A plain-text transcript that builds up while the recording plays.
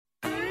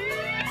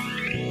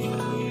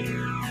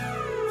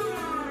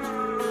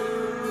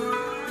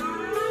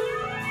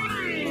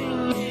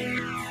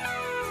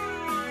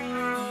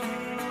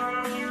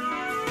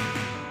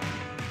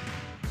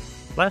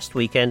Last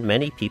weekend,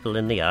 many people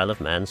in the Isle of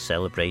Man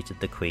celebrated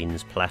the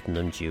Queen's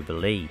Platinum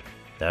Jubilee.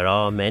 There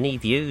are many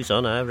views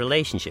on our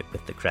relationship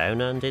with the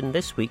Crown, and in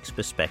this week's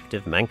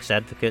perspective, Manx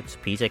advocate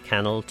Peter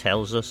Cannell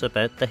tells us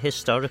about the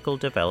historical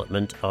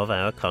development of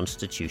our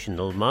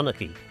constitutional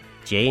monarchy.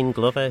 Jane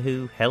Glover,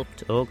 who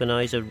helped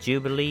organise a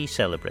Jubilee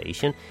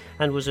celebration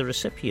and was a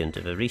recipient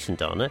of a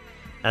recent honour,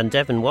 and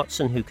Devon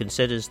Watson, who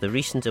considers the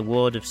recent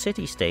award of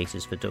city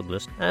status for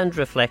Douglas and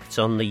reflects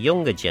on the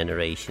younger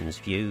generation's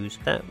views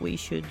that we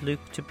should look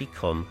to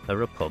become a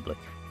republic.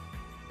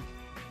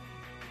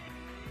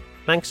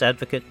 Manx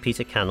advocate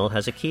Peter Cannell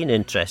has a keen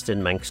interest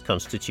in Manx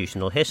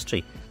constitutional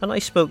history, and I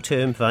spoke to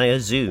him via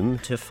Zoom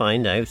to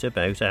find out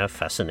about our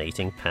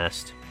fascinating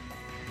past.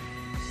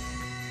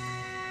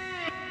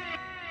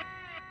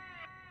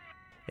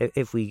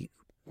 If we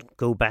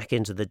go back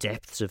into the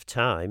depths of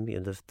time,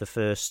 the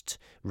first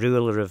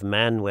ruler of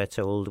Man, we're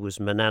told, was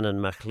Manannán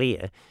mac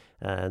Lir.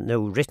 No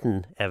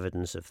written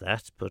evidence of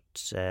that, but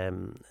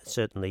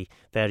certainly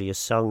various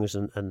songs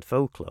and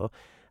folklore.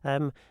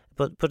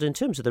 But in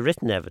terms of the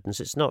written evidence,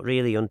 it's not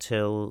really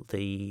until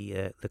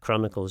the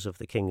Chronicles of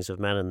the Kings of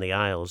Man and the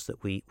Isles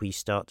that we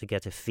start to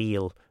get a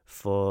feel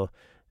for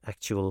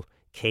actual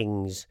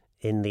kings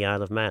in the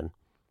Isle of Man.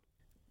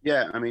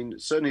 Yeah, I mean,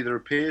 certainly there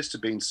appears to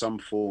be some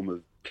form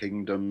of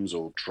kingdoms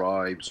or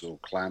tribes or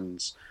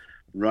clans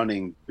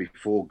running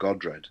before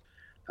Godred.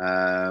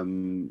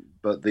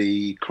 But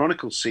the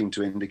chronicles seem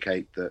to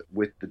indicate that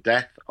with the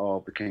death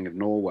of the King of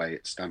Norway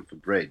at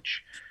Stamford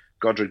Bridge,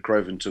 Godred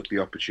Crovan took the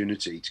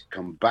opportunity to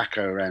come back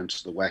around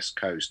to the west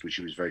coast, which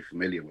he was very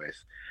familiar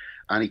with,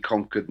 and he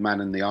conquered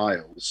Man and the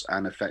Isles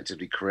and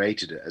effectively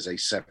created it as a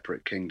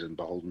separate kingdom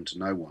beholden to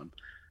no one.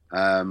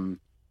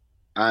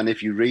 And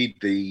if you read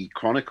the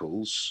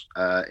chronicles,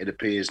 it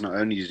appears not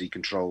only did he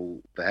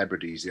control the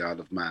Hebrides, the Isle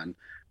of Man,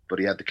 but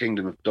he had the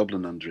Kingdom of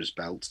Dublin under his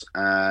belt,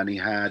 and he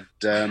had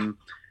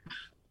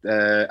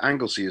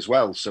Anglesey as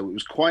well. So it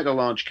was quite a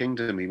large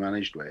kingdom he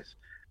managed with,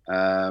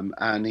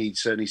 and he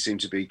certainly seemed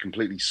to be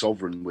completely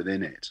sovereign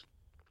within it.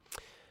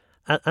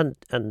 And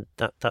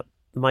that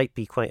might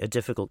be quite a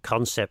difficult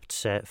concept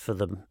for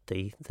the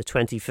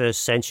 21st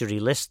century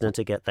listener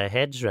to get their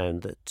heads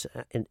around. That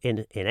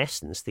in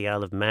essence, the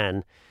Isle of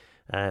Man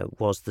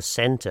was the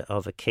centre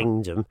of a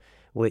kingdom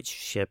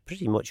which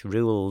pretty much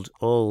ruled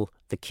all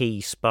the key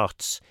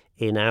spots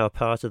in our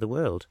part of the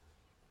world.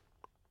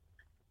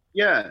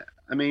 Yeah,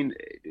 I mean,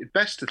 it's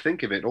best to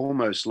think of it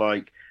almost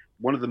like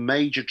one of the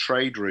major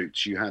trade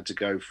routes you had to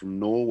go from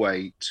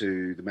Norway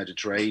to the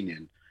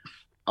Mediterranean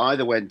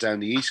either went down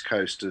the east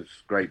coast of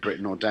Great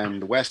Britain or down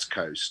the west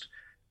coast.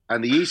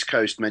 And the east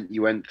coast meant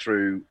you went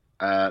through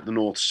the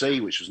North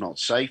Sea, which was not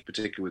safe,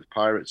 particularly with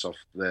pirates off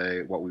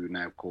what we would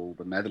now call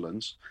the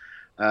Netherlands.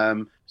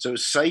 So it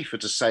was safer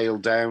to sail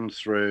down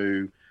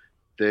through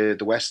the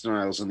Western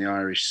Isles and the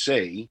Irish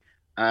Sea,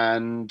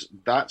 and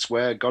that's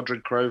where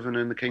Godred Crovan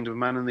and the Kingdom of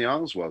Man and the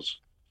Isles was,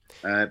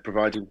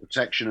 providing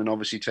protection and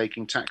obviously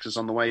taking taxes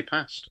on the way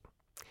past.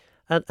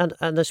 And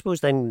I suppose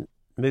then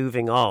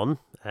moving on,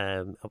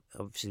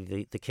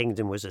 obviously the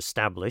kingdom was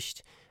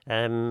established.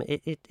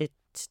 It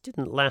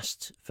didn't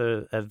last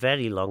for a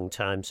very long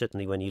time,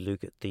 certainly when you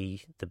look at the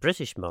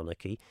British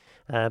monarchy,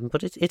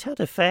 but it had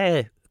a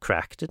fair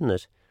crack, didn't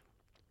it?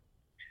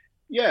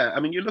 Yeah, I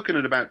mean, you're looking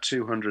at about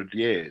 200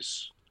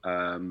 years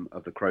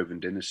of the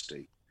Crovan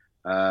dynasty,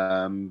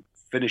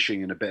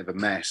 finishing in a bit of a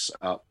mess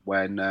up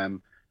when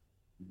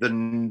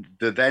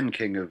the then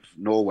King of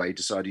Norway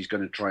decided he's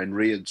going to try and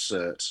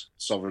reinsert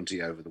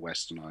sovereignty over the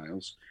Western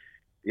Isles.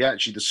 He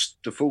actually,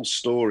 the full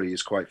story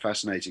is quite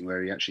fascinating,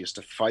 where he actually has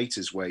to fight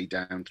his way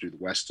down through the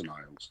Western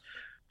Isles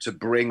to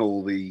bring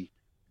all the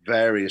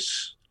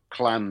various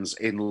clans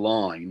in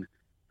line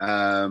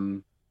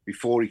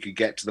before he could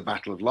get to the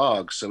Battle of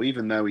Largs. So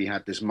even though he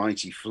had this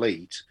mighty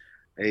fleet,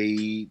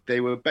 they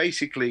were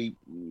basically,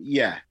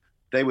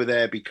 they were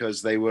there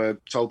because they were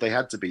told they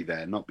had to be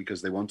there, not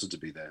because they wanted to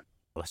be there.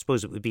 Well, I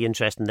suppose it would be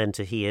interesting then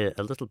to hear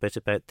a little bit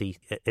about the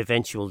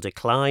eventual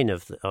decline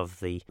of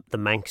the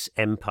Manx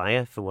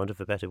Empire, for want of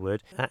a better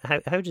word.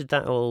 How did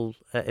that all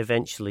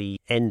eventually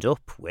end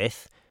up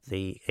with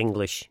the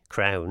English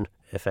crown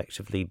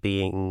effectively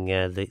being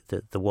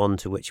the one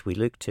to which we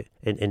look to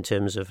in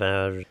terms of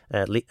our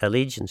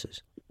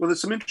allegiances? Well,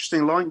 there's some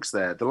interesting links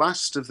there. The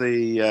last of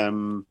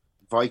the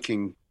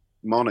Viking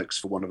monarchs,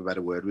 for want of a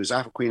better word, was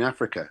Queen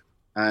Africa.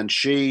 And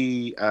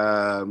she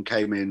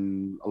came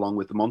in along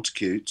with the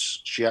Montacutes.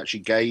 She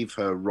actually gave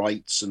her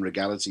rights and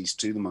regalities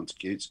to the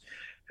Montacutes,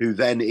 who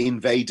then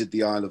invaded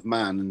the Isle of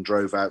Man and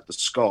drove out the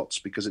Scots,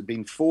 because it had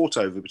been fought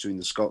over between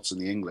the Scots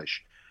and the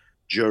English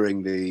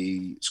during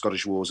the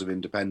Scottish Wars of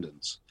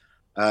Independence.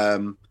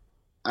 And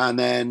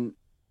then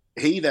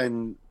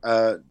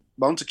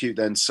Montacute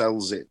then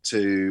sells it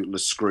to Le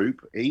Scroop.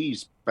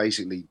 He's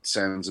basically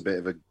sounds a bit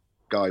of a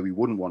guy we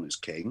wouldn't want as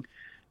king.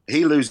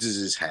 He loses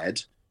his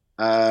head.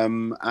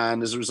 And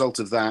as a result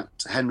of that,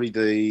 Henry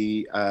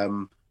the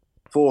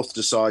Fourth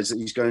decides that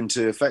he's going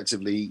to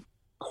effectively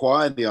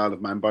acquire the Isle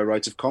of Man by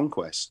right of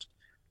conquest.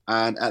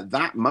 And at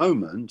that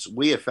moment,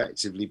 we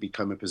effectively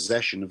become a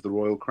possession of the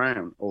royal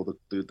crown or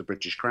the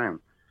British crown,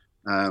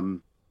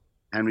 um,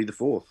 Henry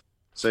IV.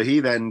 So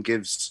he then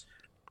gives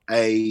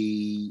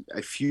a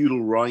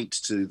feudal right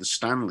to the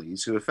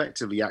Stanleys, who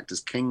effectively act as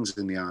kings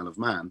in the Isle of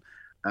Man,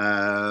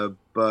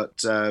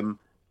 but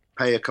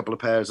pay a couple of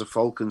pairs of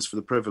falcons for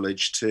the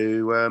privilege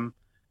to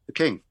the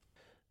king.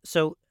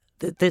 So,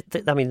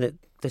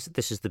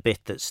 this is the bit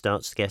that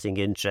starts getting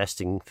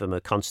interesting from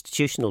a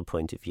constitutional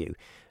point of view.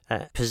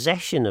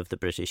 Possession of the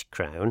British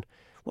crown.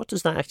 What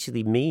does that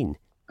actually mean?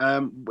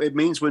 It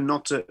means we're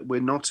not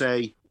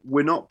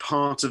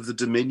part of the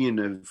dominion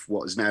of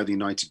what is now the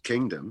United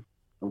Kingdom.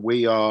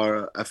 We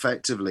are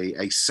effectively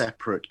a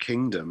separate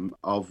kingdom,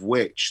 of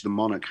which the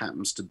monarch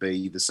happens to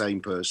be the same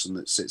person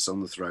that sits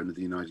on the throne of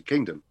the United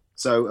Kingdom.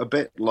 So a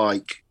bit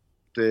like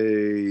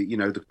the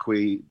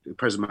Queen, the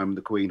present moment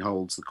the Queen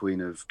holds the Queen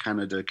of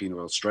Canada, Queen of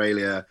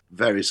Australia,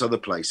 various other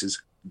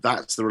places.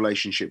 That's the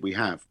relationship we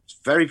have. It's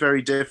very,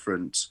 very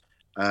different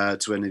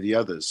to any of the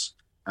others,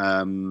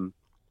 who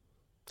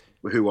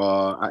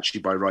are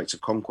actually by rights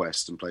of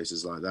conquest and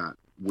places like that.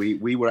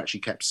 We were actually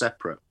kept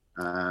separate.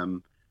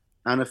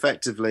 And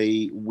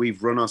effectively,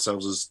 we've run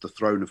ourselves as the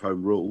throne of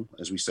home rule,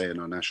 as we say in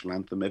our national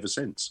anthem, ever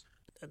since.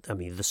 I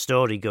mean, the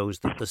story goes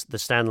that the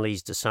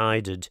Stanleys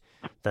decided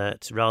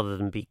that rather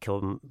than be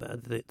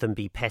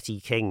petty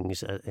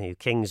kings,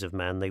 kings of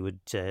man, they would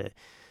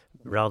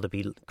rather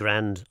be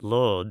grand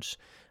lords.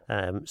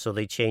 So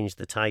they changed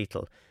the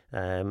title.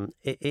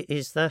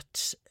 Is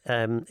that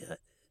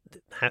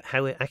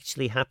how it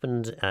actually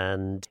happened?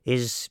 And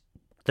is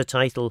the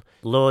title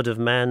Lord of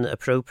Man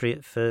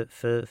appropriate for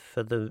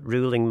the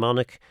ruling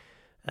monarch,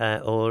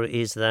 or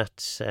is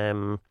that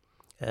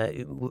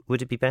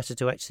would it be better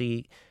to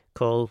actually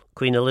call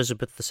Queen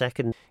Elizabeth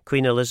II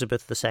Queen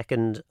Elizabeth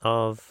II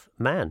of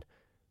Man?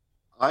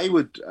 I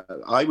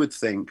would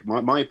think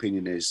my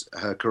opinion is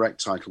her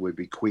correct title would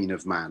be Queen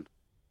of Man.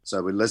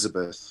 So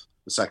Elizabeth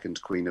II,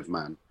 Queen of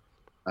Man.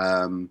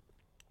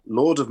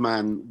 Lord of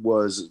Man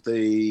there's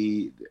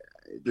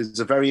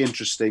a very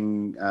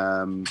interesting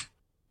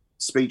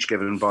speech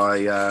given by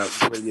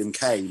William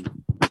Kane,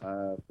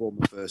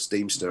 former First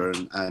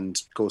Deemster, and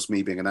of course,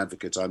 me being an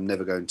advocate, I'm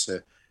never going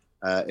to,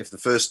 if the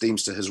First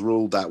Deemster has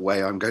ruled that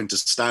way, I'm going to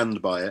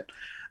stand by it.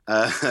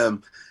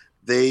 The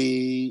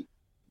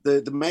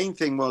main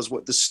thing was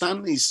what the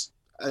Stanleys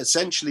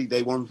essentially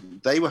they were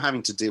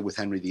having to deal with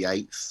Henry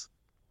VIII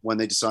when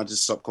they decided to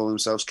stop calling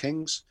themselves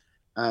kings.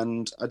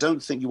 And I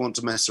don't think you want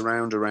to mess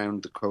around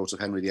the court of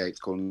Henry VIII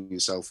calling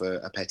yourself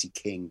a petty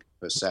king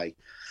per se.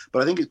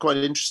 But I think it's quite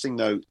interesting,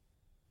 though,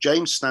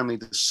 James Stanley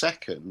II,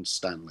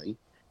 Stanley,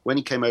 when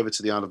he came over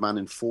to the Isle of Man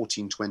in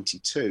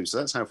 1422, so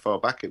that's how far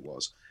back it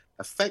was,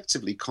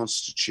 effectively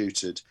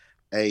constituted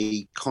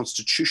a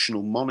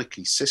constitutional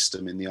monarchy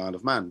system in the Isle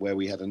of Man, where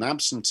we had an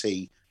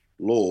absentee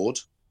lord,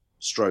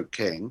 stroke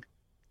king,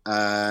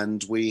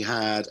 and we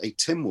had a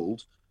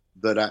Tynwald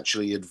that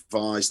actually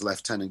advised the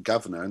lieutenant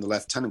governor, and the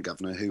lieutenant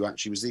governor who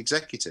actually was the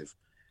executive.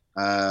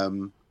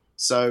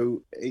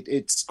 So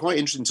it's quite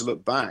interesting to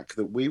look back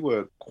that we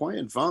were quite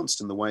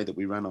advanced in the way that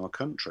we ran our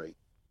country,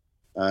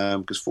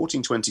 because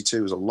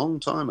 1422 was a long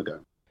time ago.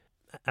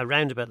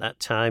 Around about that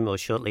time, or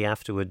shortly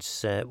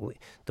afterwards,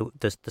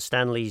 the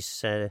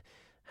Stanleys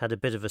had a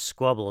bit of a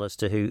squabble as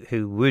to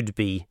who would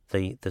be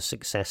the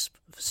successor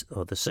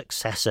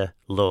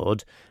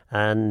lord,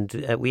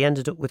 and we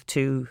ended up with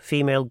two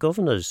female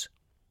governors.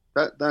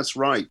 That's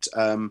right.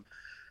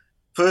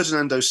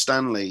 Ferdinando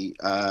Stanley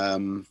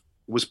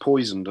was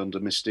poisoned under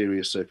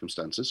mysterious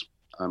circumstances.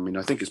 I mean,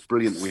 I think it's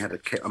brilliant that we had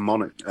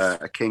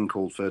a king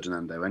called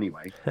Ferdinando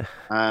anyway.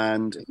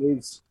 And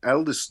his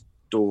eldest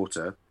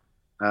daughter,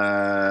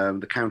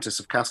 the Countess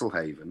of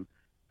Castlehaven,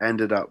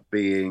 ended up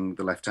being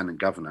the lieutenant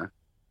governor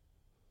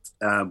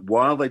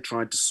while they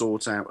tried to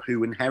sort out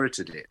who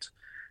inherited it.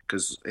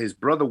 Because his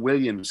brother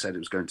William said it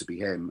was going to be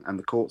him, and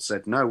the court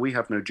said, no, we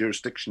have no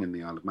jurisdiction in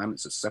the Isle of Man.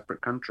 It's a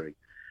separate country.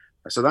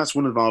 So that's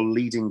one of our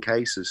leading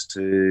cases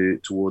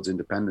towards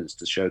independence,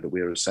 to show that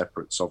we are a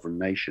separate sovereign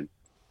nation.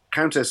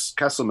 Countess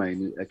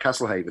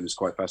Castlehaven is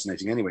quite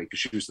fascinating anyway, because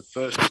she was the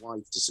first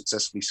wife to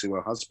successfully sue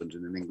her husband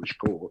in an English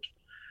court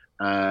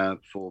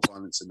for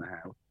violence in the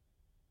house.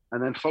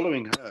 And then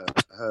following her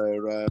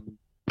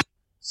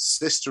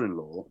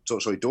daughter-in-law,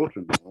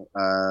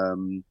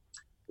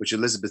 which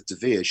Elizabeth de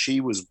Vere,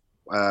 she was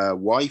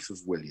wife of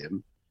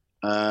William.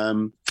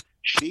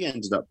 She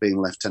ended up being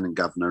lieutenant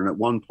governor, and at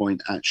one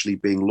point actually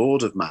being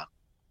Lord of Man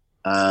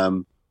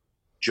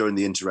during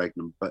the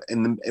interregnum. But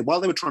while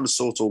they were trying to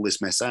sort all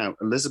this mess out,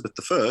 Elizabeth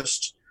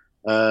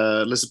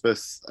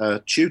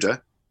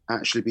Tudor,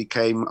 actually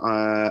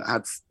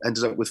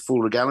ended up with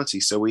full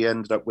regality. So we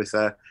ended up with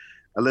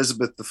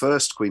Elizabeth I,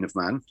 Queen of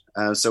Man.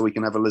 So we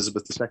can have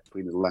Elizabeth II,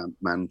 Queen of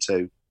Man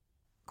too.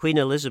 Queen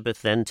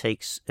Elizabeth then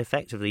takes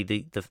effectively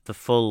the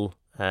full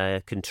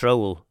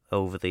control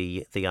over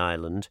the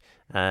island,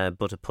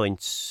 but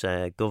appoints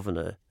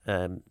governor,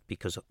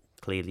 because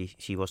clearly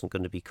she wasn't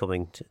going to be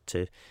coming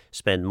to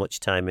spend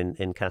much time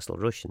in Castle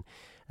Rushen.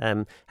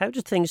 How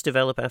did things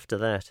develop after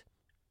that?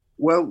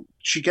 Well,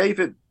 she gave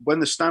it when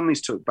the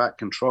Stanleys took back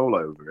control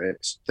over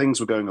it. Things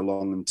were going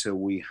along until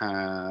we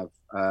have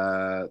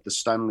the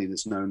Stanley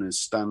that's known as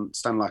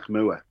Stanlach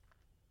Mua,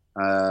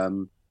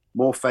 um,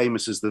 more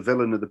famous as the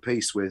villain of the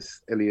piece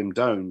with Iliam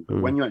Doan. But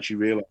Mm. when you actually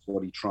realise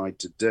what he tried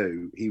to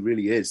do, he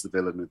really is the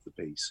villain of the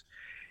piece.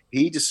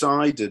 He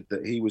decided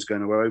that he was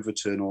going to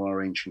overturn all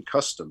our ancient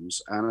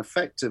customs and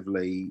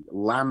effectively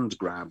land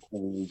grab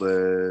all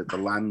the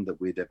land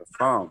that we'd ever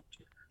farmed.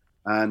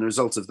 And the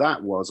result of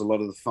that was a lot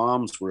of the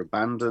farms were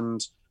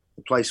abandoned.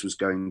 The place was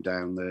going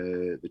down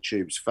the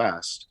tubes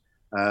fast.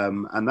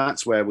 And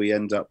that's where we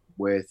end up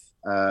with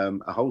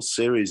a whole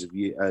series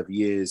of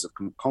years of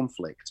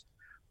conflict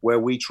where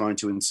we try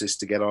to insist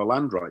to get our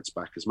land rights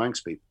back as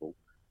Manx people.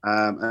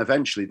 And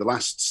eventually, the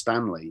last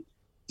Stanley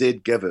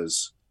did give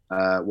us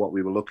what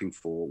we were looking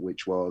for,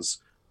 which was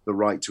the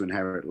right to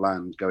inherit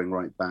land going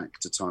right back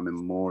to time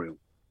immemorial.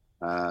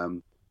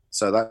 Um,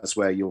 so that's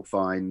where you'll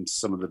find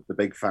some of the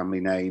big family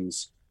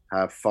names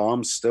have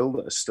farms still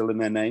that are still in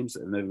their names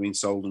that have never been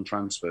sold and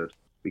transferred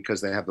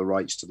because they have the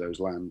rights to those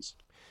lands.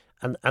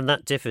 And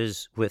that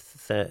differs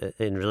with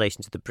in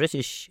relation to the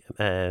British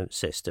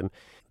system,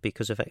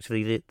 because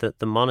effectively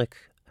the monarch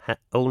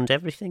owned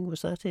everything.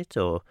 Was that it,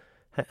 or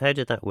how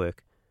did that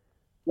work?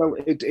 Well,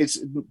 it's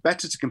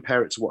better to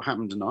compare it to what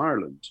happened in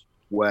Ireland,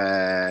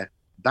 where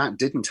that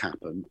didn't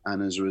happen,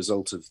 and as a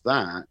result of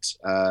that,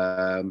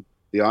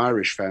 the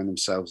Irish found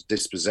themselves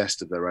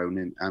dispossessed of their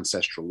own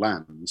ancestral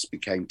lands,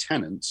 became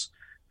tenants,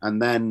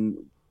 and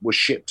then were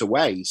shipped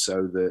away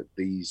so that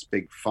these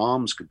big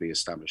farms could be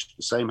established.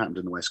 The same happened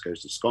in the west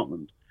coast of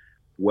Scotland,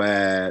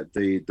 where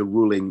the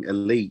ruling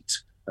elite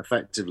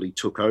effectively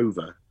took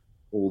over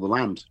all the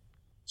land.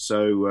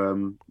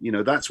 So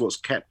that's what's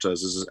kept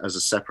us as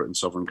a separate and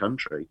sovereign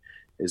country,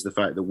 is the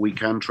fact that we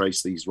can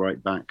trace these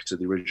right back to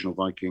the original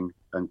Viking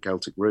and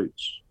Celtic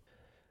roots.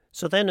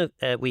 So then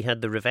we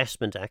had the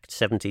Revestment Act,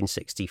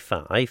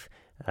 1765.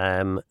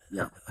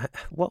 Yeah.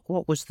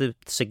 What was the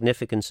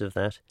significance of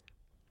that?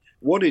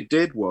 What it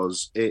did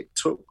was it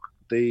took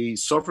the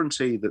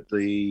sovereignty that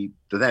the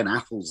then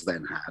Athels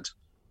then had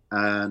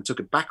and took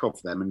it back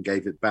off them and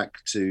gave it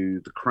back to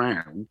the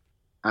crown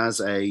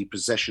as a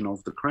possession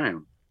of the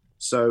crown.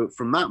 So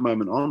from that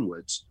moment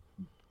onwards,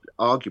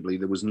 arguably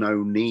there was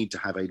no need to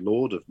have a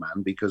Lord of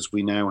Man because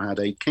we now had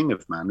a King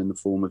of Man in the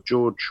form of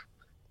George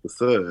the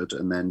Third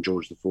and then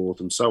George the Fourth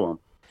and so on.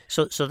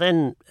 So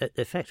then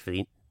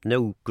effectively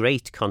no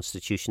great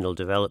constitutional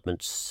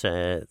developments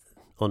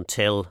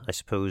until, I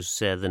suppose,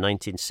 the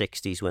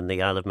 1960s, when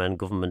the Isle of Man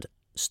government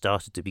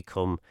started to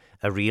become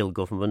a real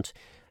government.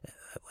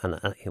 And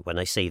when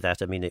I say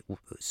that, I mean it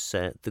was,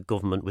 the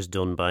government was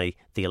done by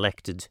the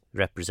elected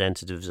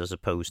representatives as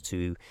opposed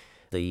to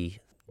the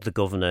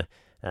governor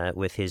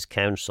with his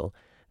council.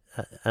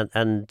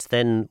 And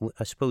then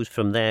I suppose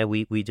from there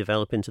we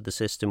develop into the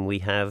system we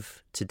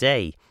have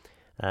today.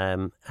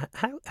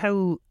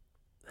 How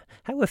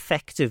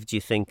effective do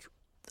you think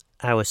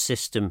our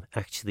system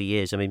actually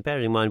is? I mean,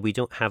 bearing in mind we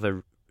don't have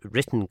a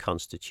written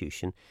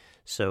constitution,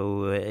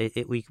 so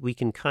we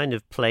can kind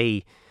of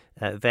play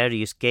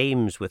various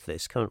games with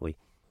this, can't we?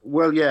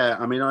 Well, yeah.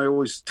 I mean,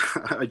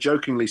 I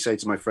jokingly say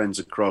to my friends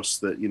across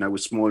that we're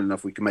small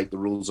enough we can make the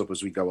rules up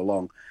as we go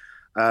along.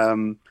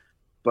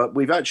 But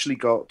we've actually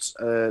got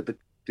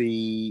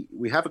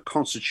we have a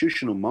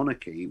constitutional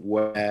monarchy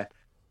where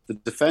the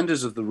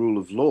defenders of the rule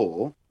of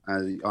law,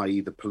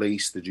 i.e., the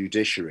police, the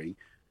judiciary,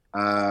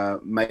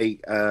 may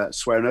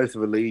swear an oath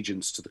of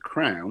allegiance to the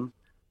crown,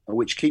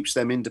 which keeps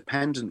them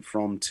independent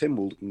from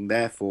Tynwald and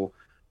therefore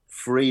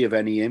free of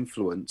any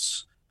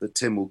influence that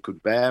Tynwald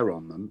could bear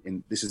on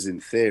them. This is in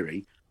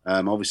theory.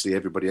 Obviously,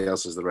 everybody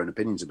else has their own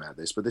opinions about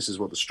this, but this is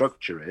what the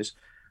structure is,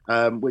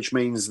 which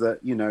means that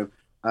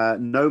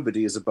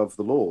nobody is above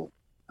the law,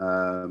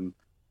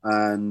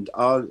 and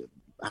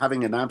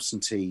having an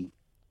absentee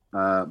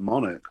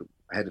monarch,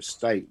 head of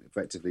state,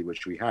 effectively,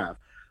 which we have,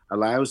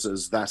 allows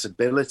us that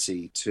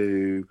ability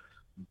to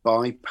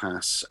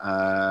bypass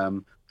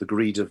the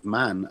greed of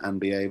man and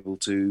be able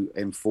to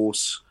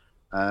enforce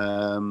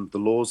the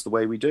laws the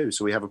way we do.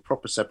 So we have a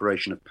proper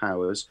separation of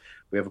powers.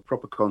 We have a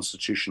proper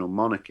constitutional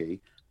monarchy,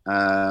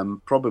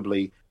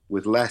 probably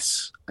with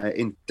less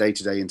in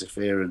day-to-day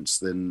interference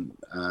than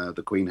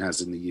the Queen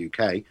has in the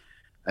UK,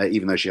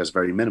 even though she has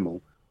very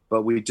minimal.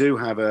 But we do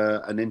have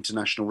an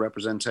international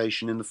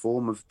representation in the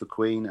form of the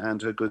Queen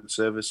and her good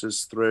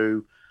services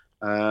through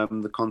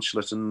the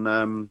consulate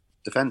and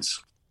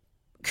defence.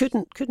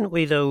 Couldn't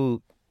we,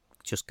 though,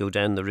 just go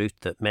down the route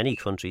that many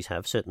countries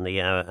have?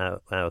 Certainly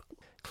our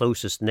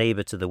closest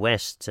neighbour to the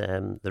west,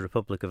 the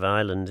Republic of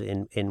Ireland,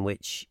 in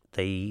which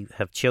they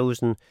have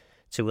chosen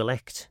to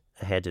elect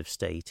a head of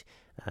state.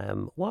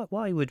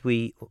 Why would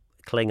we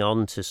cling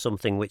on to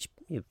something which,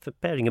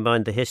 bearing in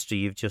mind the history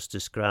you've just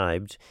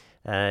described,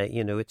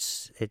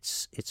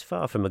 it's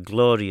far from a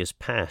glorious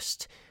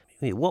past?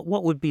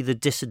 What would be the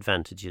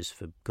disadvantages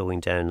for going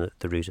down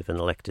the route of an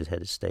elected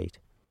head of state?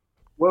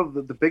 Well,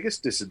 the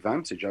biggest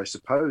disadvantage, I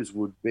suppose,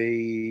 would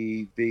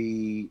be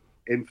the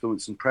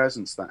influence and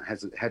presence that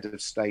head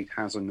of state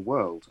has in the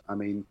world. I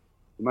mean,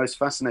 the most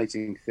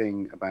fascinating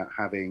thing about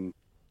having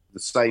the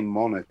same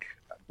monarch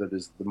that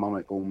is the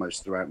monarch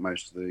almost throughout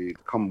most of the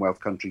Commonwealth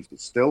countries that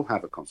still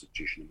have a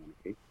constitutional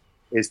monarchy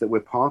is that we're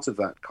part of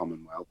that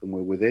Commonwealth and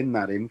we're within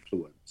that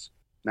influence.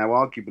 Now,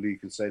 arguably, you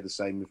can say the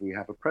same if we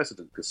have a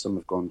president, because some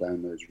have gone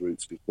down those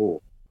routes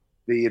before.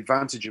 The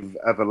advantage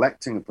of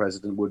electing a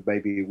president would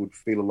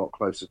feel a lot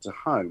closer to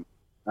home.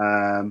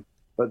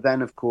 But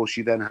then, of course,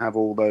 you then have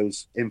all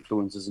those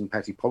influences and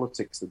petty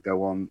politics that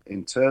go on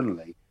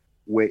internally,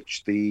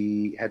 which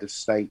the head of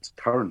state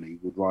currently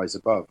would rise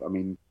above. I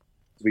mean,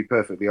 to be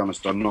perfectly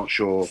honest, I'm not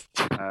sure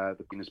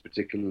the Queen is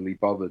particularly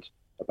bothered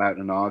about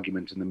an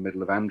argument in the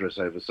middle of Andros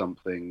over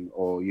something,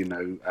 or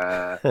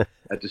a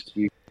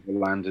dispute over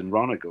land in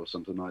Ronagh or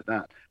something like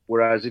that.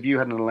 Whereas if you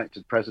had an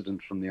elected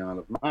president from the Isle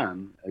of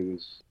Man who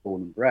was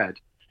born and bred,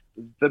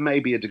 there may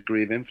be a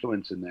degree of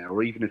influence in there,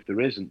 or even if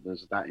there isn't,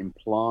 there's that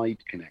implied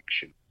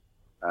connection.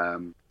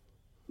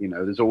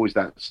 There's always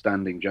that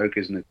standing joke,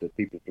 isn't it, that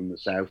people from the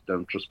south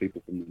don't trust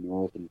people from the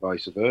north, and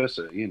vice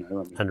versa.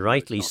 And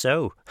rightly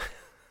so.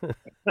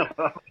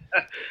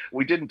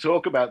 We didn't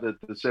talk about the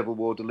Civil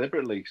War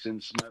deliberately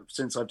since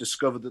I've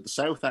discovered that the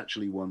South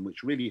actually won,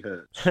 which really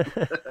hurts.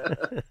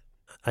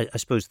 I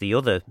suppose the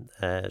other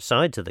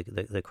side to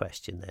the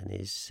question then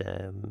is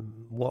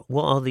what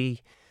are the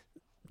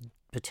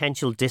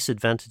potential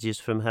disadvantages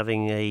from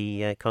having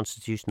a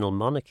constitutional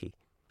monarchy?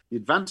 The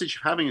advantage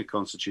of having a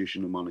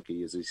constitutional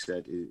monarchy, as he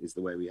said, is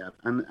the way we have.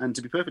 And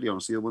to be perfectly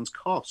honest, the other one's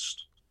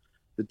cost.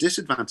 The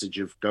disadvantage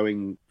of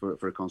going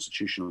for a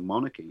constitutional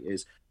monarchy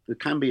is there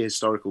can be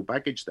historical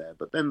baggage there.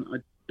 But then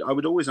I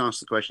would always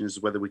ask the question as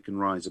to whether we can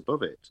rise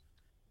above it.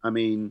 I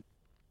mean,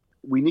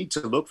 we need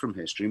to look from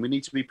history and we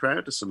need to be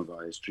proud of some of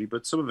our history,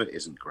 but some of it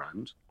isn't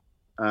grand.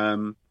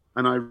 And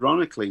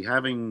ironically,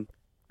 having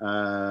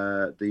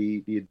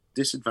the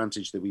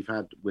disadvantage that we've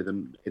had with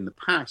them in the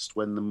past,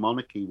 when the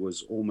monarchy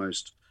was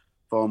almost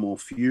far more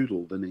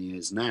feudal than it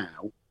is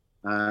now,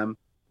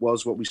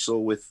 was what we saw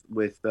with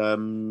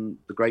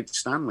the great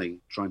Stanley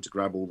trying to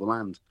grab all the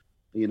land.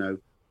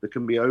 There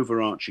can be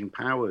overarching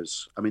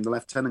powers. I mean, the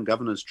lieutenant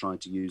governors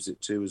tried to use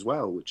it too as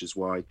well, which is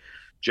why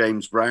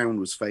James Brown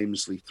was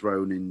famously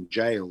thrown in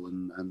jail,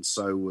 and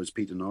so was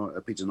Peter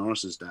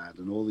Norris's dad,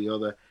 and all the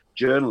other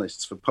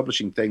journalists for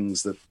publishing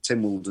things that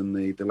Tynwald and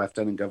the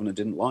lieutenant governor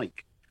didn't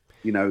like.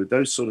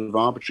 Those sort of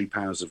arbitrary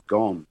powers have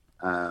gone,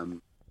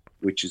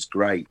 which is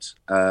great.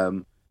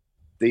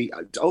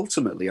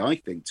 Ultimately, I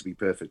think, to be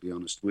perfectly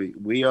honest,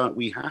 we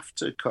have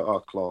to cut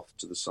our cloth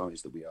to the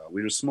size that we are.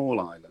 We're a small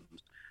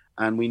island,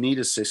 and we need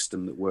a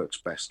system that works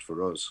best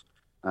for us.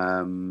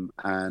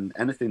 And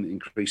anything that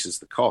increases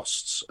the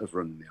costs of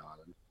running the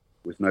island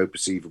with no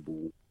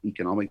perceivable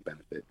economic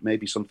benefit may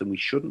be something we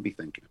shouldn't be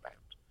thinking about.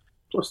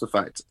 Plus the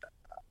fact,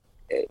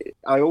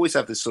 I always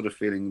have this sort of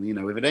feeling,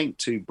 if it ain't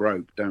too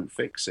broke, don't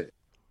fix it.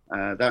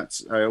 I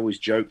always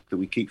joke that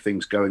we keep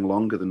things going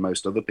longer than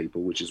most other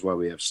people, which is why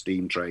we have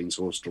steam trains,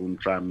 horse-drawn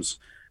trams,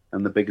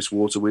 and the biggest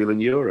water wheel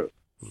in Europe.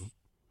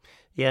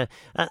 Yeah,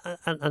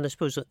 and I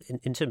suppose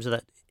in terms of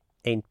that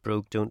ain't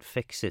broke, don't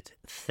fix it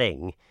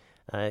thing,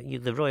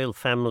 the royal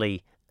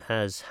family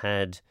has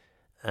had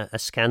a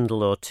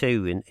scandal or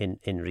two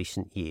in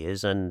recent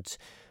years, and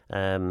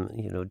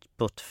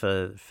but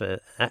for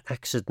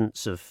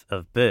accidents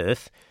of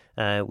birth,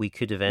 we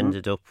could have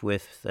ended up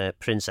with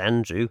Prince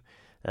Andrew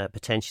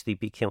potentially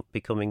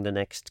becoming the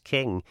next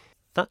king.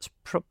 That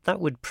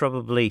would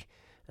probably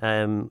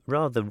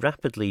rather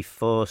rapidly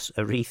force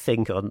a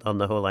rethink on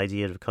the whole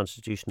idea of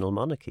constitutional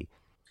monarchy.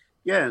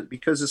 Yeah,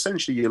 because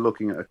essentially you're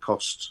looking at a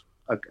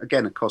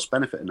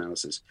cost-benefit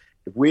analysis.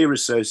 If we're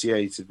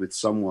associated with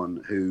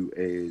someone who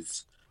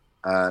is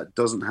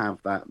doesn't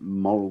have that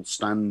moral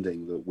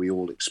standing that we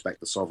all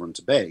expect the sovereign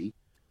to be,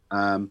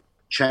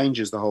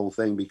 changes the whole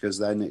thing, because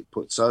then it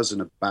puts us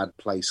in a bad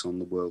place on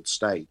the world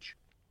stage.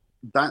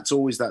 That's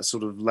always that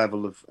sort of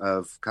level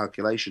of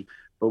calculation.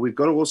 But we've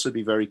got to also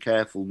be very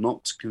careful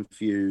not to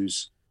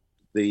confuse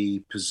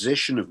the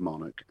position of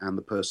monarch and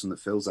the person that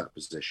fills that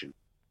position.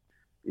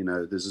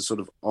 There's a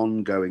sort of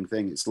ongoing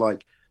thing. It's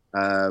like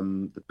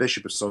the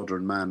Bishop of Sodor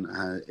and Man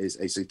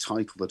is a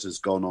title that has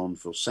gone on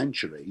for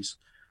centuries,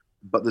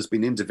 but there's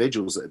been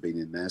individuals that have been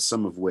in there,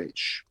 some of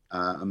which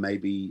are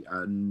maybe,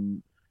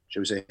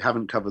 shall we say,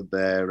 haven't covered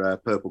their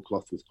purple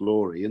cloth with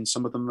glory, and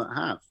some of them that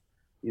have.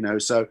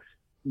 So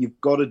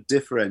you've got to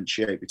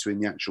differentiate between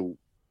the actual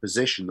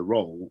position, the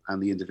role,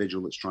 and the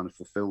individual that's trying to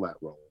fulfill that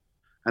role.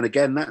 And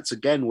again, that's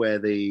where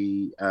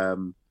the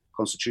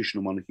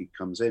constitutional monarchy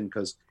comes in,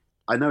 because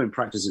I know in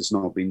practice it's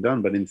not been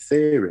done, but in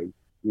theory,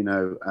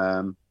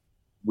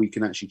 we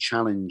can actually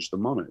challenge the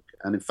monarch.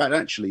 And in fact,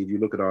 actually, if you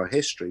look at our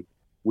history,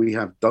 we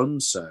have done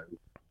so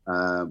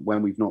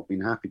when we've not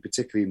been happy,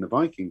 particularly in the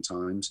Viking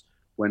times,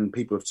 when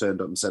people have turned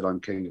up and said,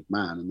 I'm king of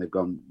man, and they've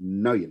gone,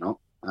 no, you're not.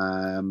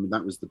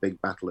 That was the big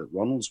battle at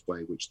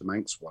Ronaldsway, which the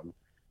Manx won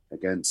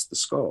against the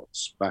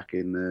Scots back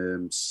in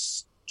the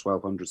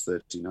 1200s,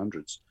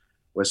 1300s,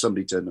 where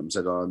somebody turned up and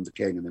said, I'm the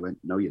king, and they went,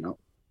 no, you're not.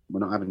 We're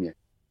not having you.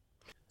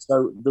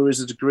 So there is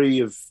a degree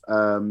of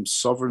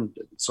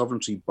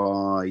sovereignty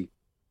by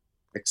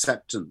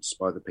acceptance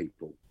by the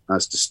people,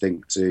 as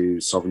distinct to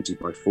sovereignty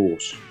by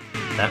force.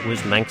 That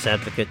was Manx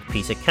advocate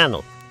Peter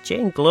Cannell.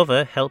 Jane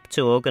Glover helped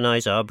to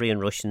organise Arbury and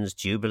Russian's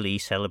Jubilee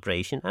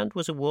celebration and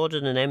was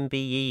awarded an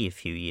MBE a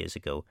few years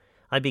ago.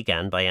 I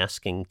began by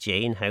asking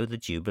Jane how the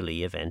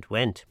Jubilee event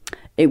went.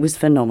 It was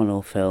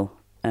phenomenal, Phil.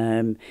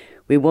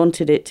 We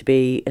wanted it to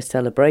be a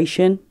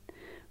celebration.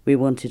 We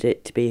wanted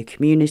it to be a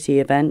community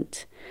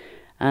event.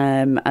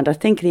 And I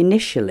think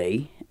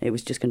initially it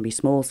was just going to be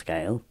small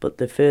scale, but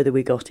the further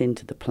we got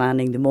into the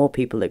planning, the more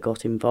people that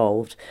got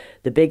involved,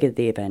 the bigger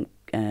the event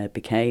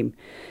became.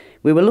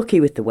 We were lucky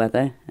with the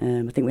weather.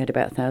 I think we had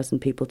about 1,000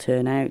 people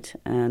turn out,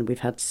 and we've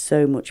had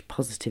so much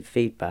positive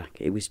feedback.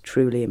 It was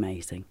truly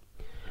amazing.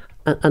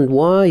 And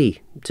why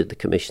did the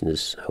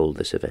commissioners hold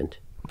this event?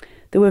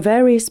 There were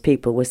various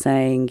people were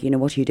saying,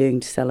 what are you doing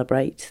to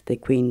celebrate the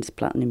Queen's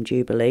Platinum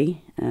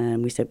Jubilee?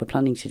 We said we're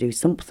planning to do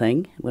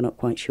something. We're not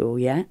quite sure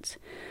yet.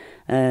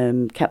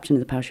 Captain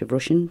of the Parish of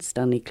Rushen,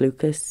 Stanley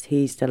Klukas,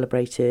 he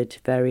celebrated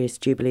various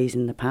jubilees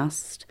in the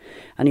past,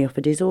 and he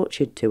offered his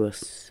orchard to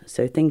us.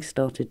 So things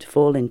started to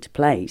fall into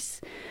place,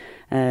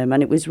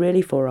 and it was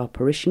really for our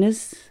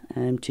parishioners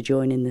to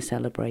join in the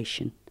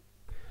celebration.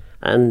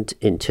 And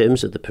in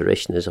terms of the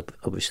parishioners,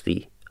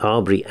 obviously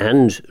Arbury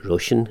and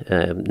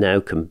Rushen now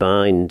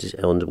combined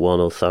under one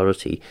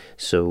authority,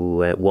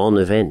 so one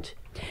event.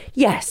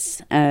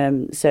 Yes,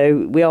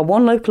 so we are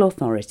one local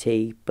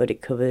authority, but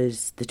it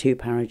covers the two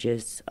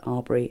parishes,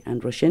 Arbury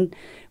and Rushen,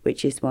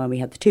 which is why we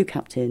had the two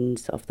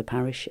captains of the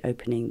parish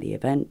opening the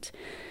event.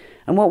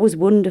 And what was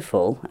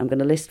wonderful, I'm going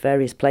to list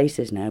various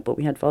places now, but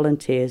we had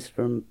volunteers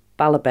from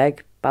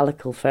Ballabeg,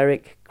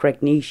 Ballaculferrick,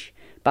 Cregnish,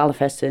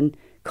 Ballafesson,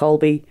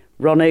 Colby,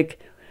 Ronnig,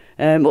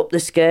 up the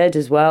Skird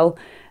as well.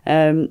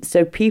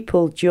 So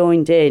people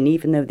joined in,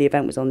 even though the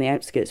event was on the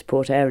outskirts of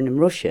Port Erin and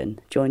Rushen,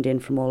 joined in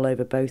from all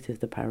over both of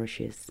the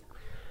parishes.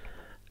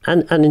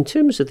 And in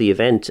terms of the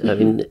event, I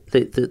mean,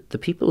 the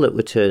people that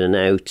were turning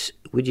out,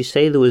 would you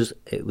say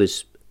it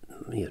was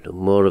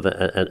more of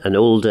an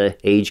older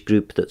age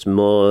group that's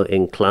more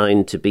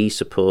inclined to be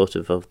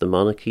supportive of the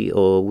monarchy,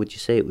 or would you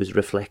say it was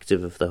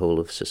reflective of the whole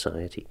of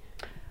society?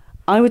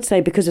 I would say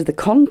because of the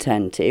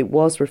content, it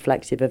was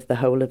reflective of the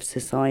whole of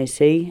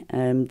society.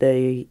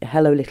 The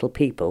Hello Little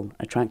People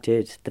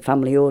attracted the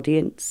family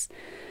audience.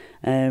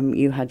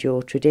 You had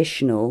your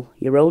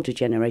older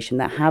generation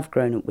that have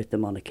grown up with the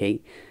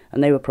monarchy,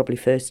 and they were probably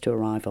first to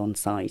arrive on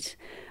site.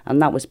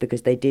 And that was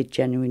because they did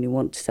genuinely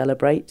want to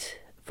celebrate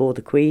for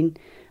the Queen,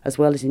 as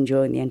well as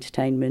enjoying the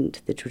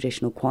entertainment, the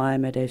traditional choir,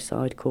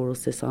 Meadowside Choral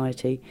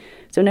Society.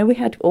 So no, we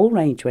had all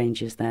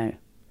ranges there.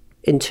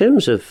 In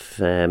terms of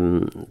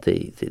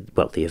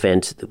the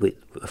event,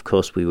 of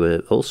course, we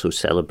were also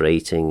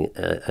celebrating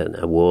an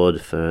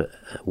award for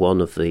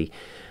one of the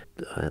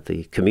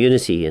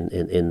community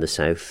in the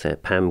south,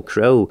 Pam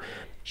Crow.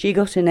 She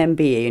got an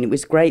MBE, and it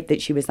was great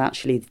that she was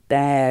actually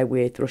there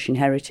with Russian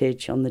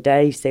Heritage on the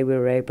day, so we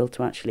were able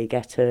to actually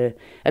get her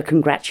a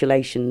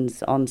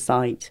congratulations on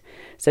site.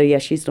 So yeah,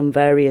 she's done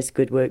various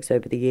good works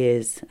over the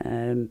years,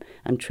 and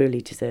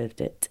truly deserved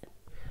it.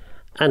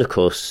 And of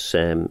course,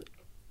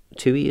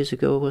 2 years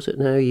ago, was it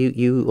now,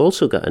 you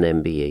also got an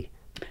MBE?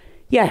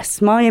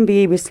 Yes, my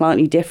MBE was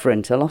slightly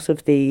different. A lot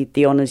of the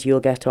honours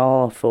you'll get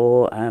are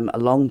for a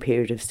long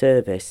period of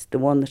service. The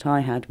one that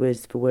I had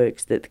was for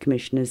works that the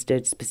commissioners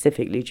did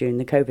specifically during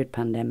the COVID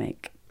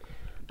pandemic.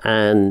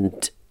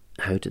 And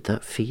how did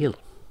that feel?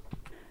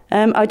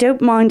 I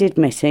don't mind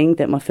admitting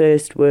that my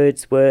first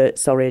words were,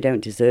 sorry, I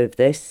don't deserve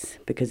this,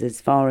 because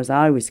as far as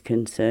I was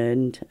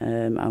concerned,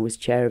 I was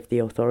chair of the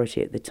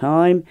authority at the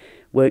time.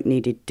 Work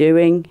needed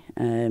doing,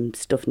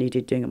 stuff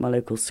needed doing at my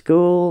local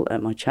school,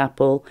 at my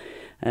chapel.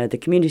 The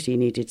community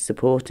needed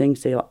supporting,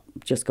 so I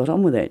just got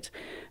on with it.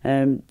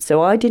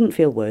 So I didn't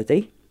feel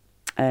worthy,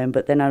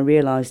 but then I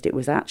realised it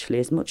was actually,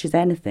 as much as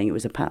anything, it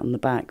was a pat on the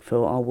back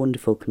for our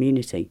wonderful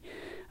community.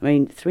 I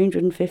mean,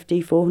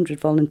 350, 400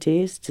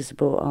 volunteers to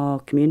support our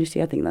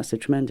community. I think that's a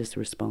tremendous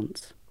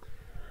response.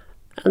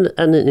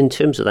 And in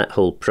terms of that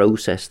whole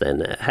process,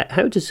 then,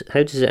 how does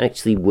it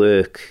actually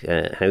work?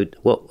 How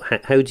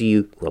do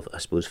you? Well, I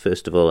suppose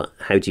first of all,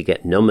 how do you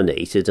get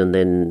nominated, and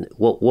then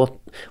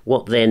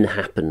what then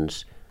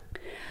happens?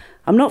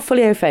 I'm not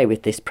fully au fait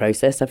with this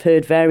process. I've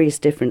heard various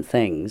different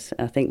things.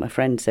 I think my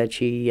friend said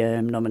she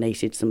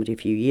nominated somebody a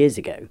few years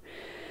ago.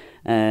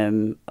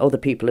 Other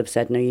people have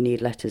said, no, you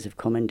need letters of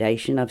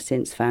commendation. I've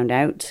since found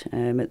out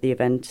at the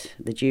event,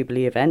 the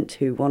Jubilee event,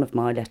 who one of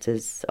my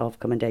letters of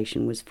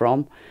commendation was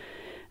from.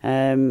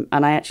 And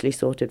I actually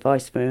sought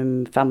advice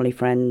from family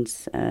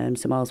friends,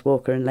 Sir Miles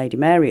Walker and Lady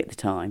Mary at the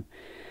time.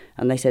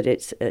 And they said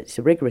it's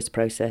a rigorous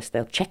process.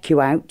 They'll check you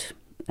out.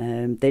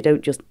 They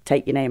don't just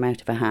take your name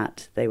out of a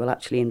hat. They will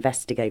actually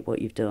investigate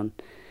what you've done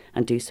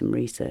and do some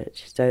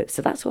research. So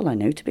that's all I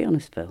know, to be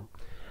honest, Phil.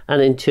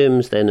 And in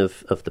terms then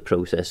of the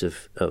process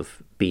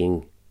of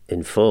being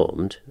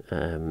informed,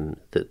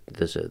 that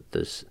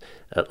there's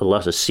a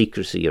lot of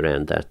secrecy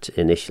around that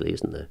initially,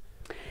 isn't there?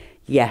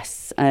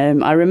 Yes,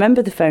 I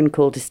remember the phone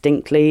call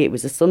distinctly. It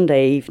was a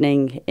Sunday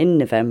evening in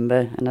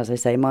November, and as I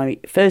say, my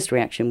first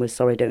reaction was,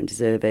 sorry, don't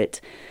deserve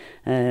it.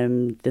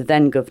 The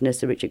then Governor,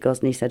 Sir Richard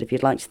Gosney, said, if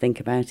you'd like to think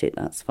about it,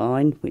 that's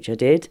fine, which I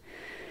did.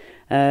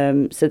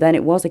 So then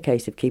it was a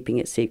case of keeping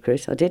it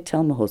secret. I did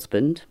tell my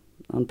husband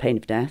on pain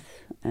of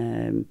death,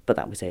 but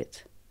that was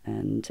it.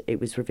 And it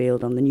was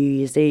revealed on the New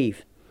Year's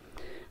Eve.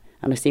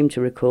 And I seem to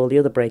recall the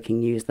other breaking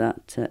news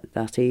that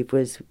eve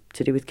was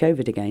to do with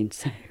COVID again.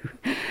 So,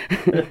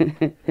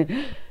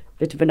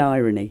 bit of an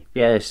irony.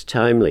 Yes,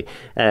 timely.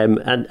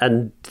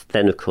 And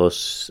then, of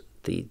course,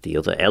 the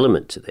other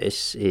element to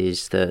this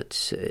is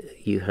that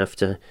you have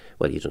to,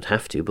 well, you don't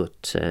have to,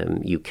 but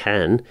you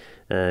can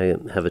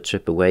have a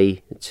trip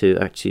away to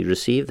actually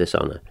receive this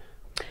honour.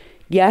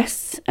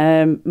 Yes,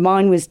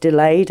 mine was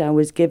delayed. I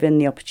was given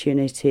the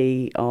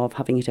opportunity of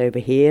having it over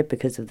here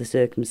because of the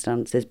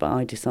circumstances, but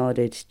I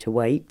decided to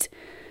wait.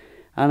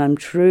 And I'm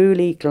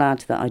truly glad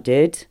that I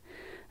did.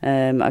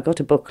 I got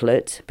a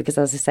booklet because,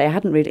 as I say,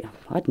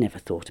 I'd never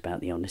thought about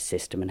the honours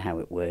system and how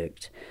it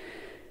worked.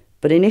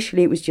 But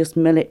initially it was just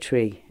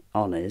military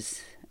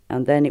honours,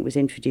 and then it was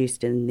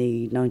introduced in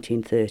the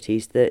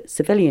 1930s that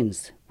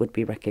civilians would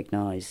be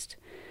recognised.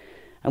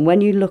 And when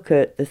you look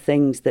at the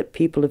things that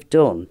people have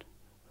done,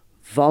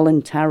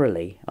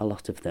 voluntarily, a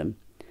lot of them,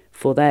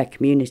 for their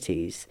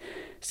communities.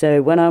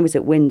 So when I was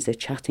at Windsor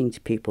chatting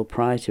to people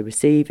prior to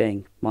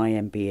receiving my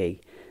MBE,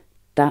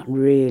 that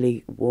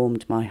really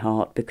warmed my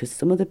heart, because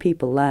some of the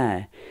people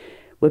there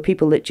were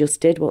people that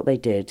just did what they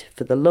did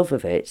for the love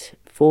of it,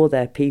 for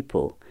their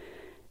people.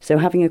 So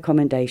having a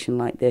commendation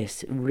like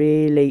this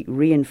really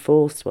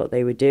reinforced what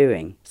they were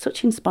doing.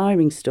 Such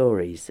inspiring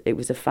stories. It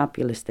was a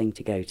fabulous thing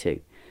to go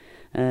to.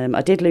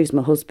 I did lose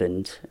my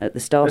husband at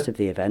the start of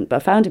the event, but I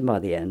found him by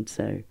the end.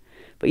 So,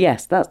 but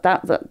yes, that's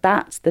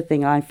the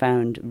thing I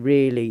found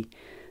really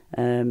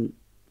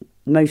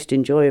most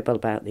enjoyable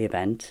about the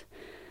event.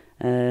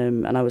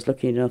 And I was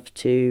lucky enough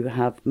to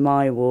have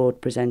my award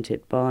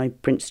presented by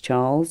Prince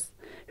Charles,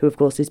 who of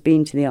course has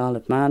been to the Isle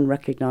of Man,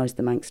 recognised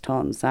the Manx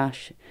Tartan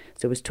Sash,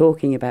 so was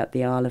talking about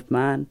the Isle of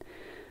Man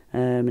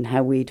and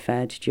how we'd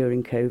fared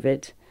during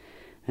COVID.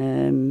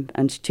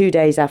 And 2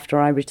 days after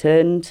I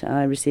returned,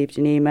 I received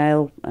an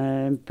email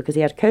because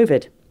he had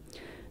COVID.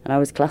 And I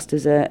was classed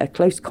as a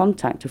close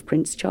contact of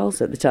Prince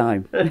Charles at the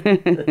time.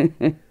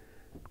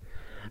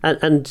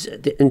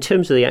 and in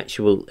terms of the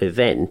actual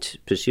event,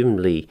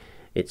 presumably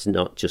it's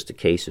not just a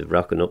case of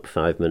rocking up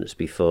 5 minutes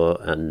before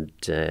and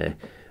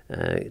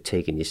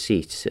taking your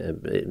seat.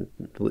 There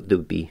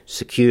would be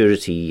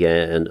security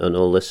and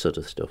all this sort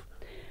of stuff.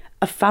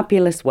 A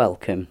fabulous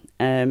welcome.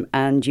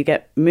 And you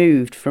get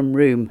moved from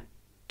room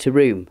to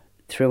room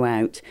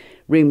throughout,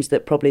 rooms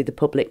that probably the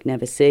public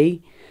never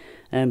see,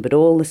 but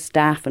all the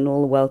staff and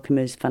all the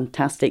welcomers,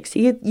 fantastic. So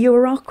you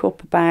rock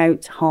up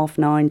about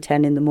 9:30,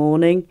 10 in the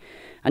morning,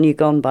 and you're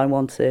gone by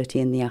 1:30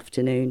 in the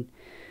afternoon.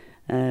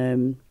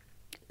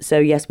 So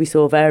yes, we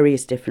saw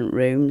various different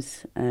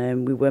rooms.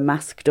 We were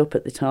masked up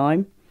at the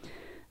time.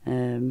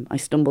 I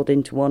stumbled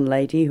into one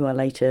lady who I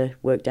later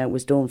worked out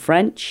was Dawn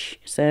French.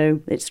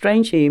 So it's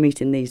strange who you meet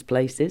in these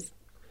places.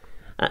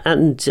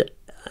 And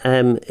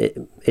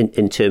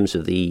in terms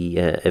of the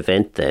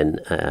event then,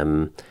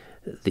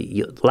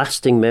 the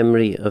lasting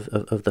memory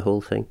of the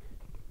whole thing?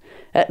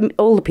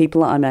 All the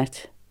people that I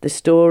met, the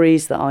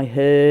stories that I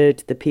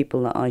heard, the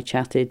people that I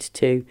chatted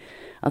to.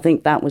 I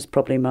think that was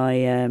probably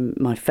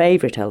my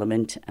favourite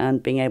element,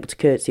 and being able to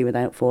curtsy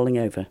without falling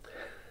over.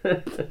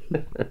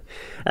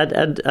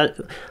 and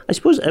I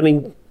suppose, I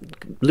mean,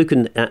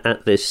 looking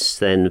at this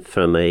then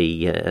from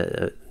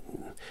a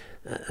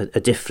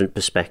different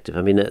perspective.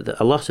 I mean,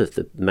 a lot of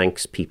the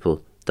Manx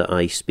people that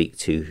I speak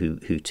to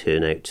who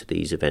turn out to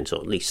these events,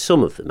 or at least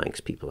some of the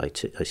Manx people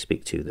I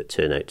speak to that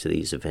turn out to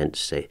these events,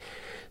 say,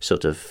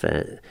 sort of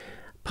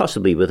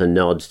possibly with a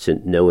nod to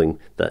knowing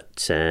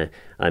that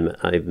I'm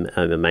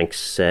a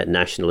Manx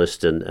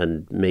nationalist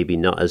and maybe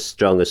not as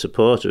strong a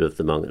supporter of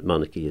the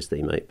monarchy as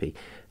they might be.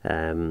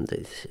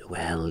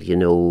 Well,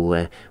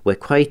 we're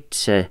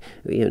quite,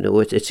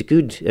 it's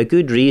a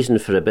good reason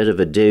for a bit of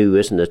a do,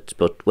 isn't it?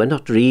 But we're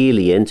not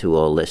really into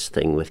all this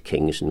thing with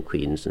kings and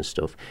queens and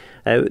stuff.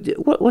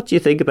 What do you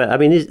think about? I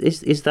mean,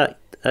 is that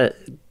a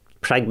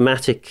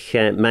pragmatic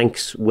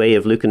Manx way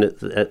of looking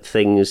at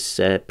things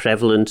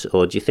prevalent,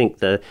 or do you think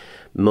the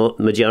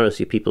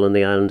majority of people on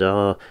the island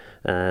are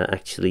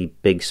actually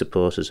big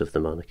supporters of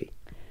the monarchy?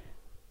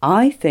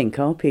 I think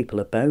our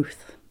people are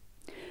both.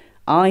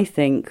 I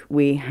think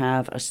we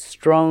have a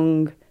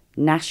strong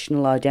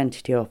national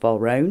identity of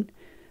our own.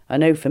 I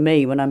know for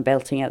me, when I'm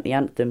belting out the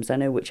anthems, I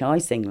know which I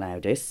sing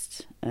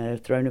loudest,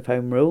 Throne of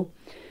Home Rule.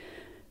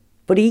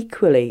 But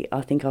equally, I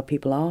think our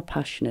people are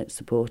passionate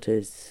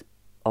supporters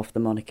of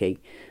the monarchy.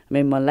 I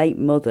mean, my late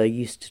mother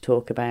used to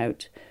talk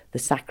about the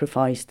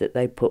sacrifice that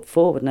they put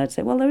forward, and I'd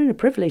say, well, they're in a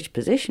privileged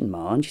position,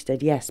 Ma. And she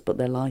said, yes, but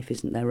their life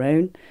isn't their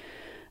own.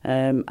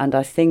 And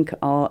I think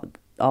our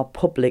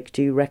public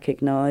do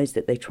recognise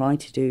that they try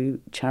to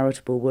do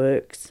charitable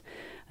works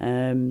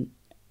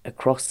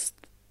across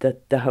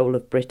the whole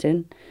of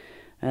Britain.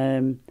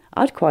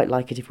 I'd quite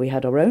like it if we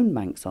had our own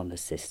Manx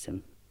Honours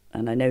system,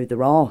 and I know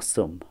there are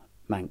some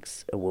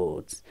Manx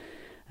awards.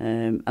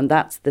 And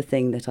that's the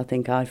thing that I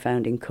think I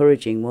found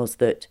encouraging, was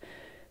that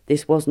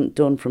this wasn't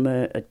done from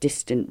a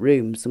distant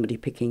room, somebody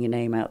picking a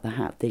name out the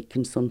hat. They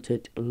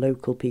consulted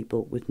local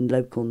people with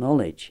local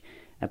knowledge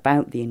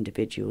about the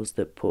individuals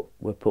that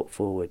were put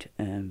forward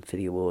for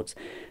the awards.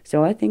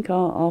 So I think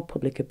our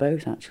public are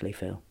both, actually,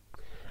 Phil.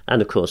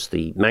 And of course,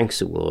 the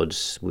Manx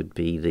Awards would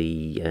be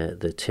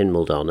the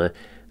Tynwald Honour,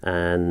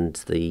 and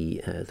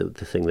the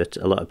thing that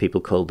a lot of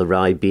people call the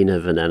Rai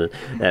Blina Vannanan,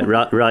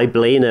 Rai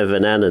Blina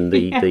Vannanan,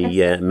 the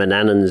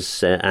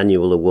Manannan's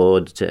annual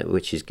award,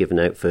 which is given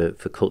out for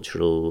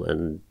cultural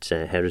and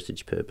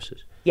heritage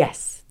purposes.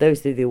 Yes,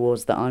 those are the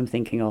awards that I'm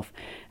thinking of.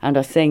 And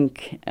I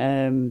think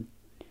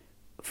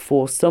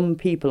for some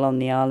people on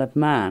the Isle of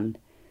Man,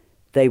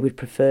 they would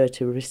prefer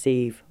to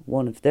receive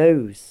one of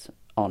those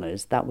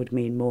honours. That would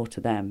mean more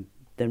to them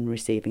than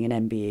receiving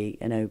an MBE,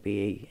 an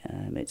OBE,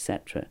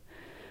 etc.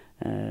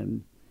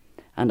 And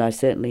I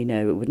certainly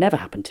know it would never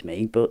happen to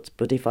me, but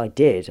if I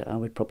did, I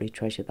would probably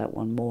treasure that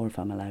one more, if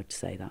I'm allowed to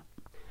say that.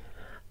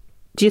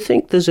 Do you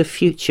think there's a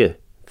future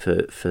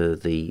for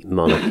the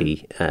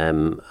monarchy,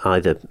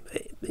 either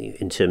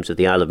in terms of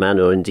the Isle of Man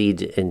or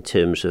indeed in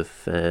terms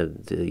of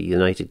the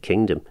United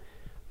Kingdom?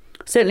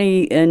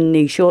 Certainly in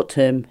the short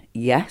term,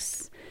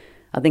 yes.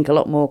 I think a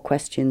lot more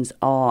questions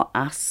are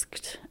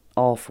asked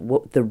of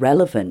what the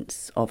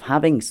relevance of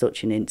having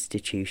such an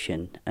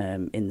institution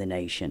in the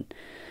nation.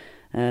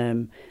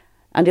 And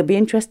it'll be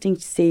interesting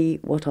to see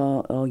what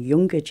our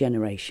younger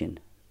generation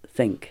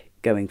think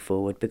going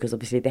forward, because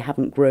obviously they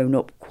haven't grown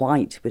up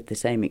quite with the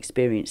same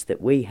experience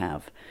that we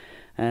have.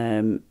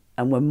 And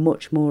we're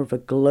much more of a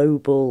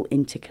global,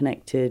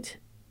 interconnected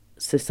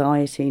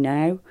society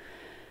now.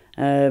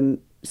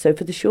 So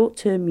for the short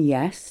term,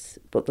 yes,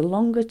 but the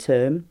longer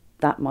term,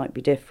 that might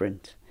be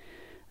different.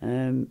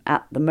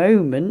 At the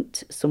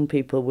moment, some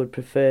people would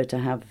prefer to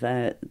have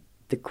the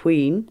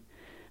Queen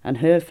and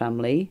her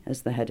family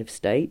as the head of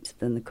state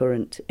than the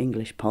current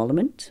English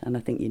Parliament, and I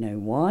think you know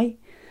why.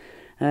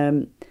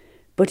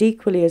 But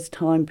equally, as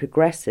time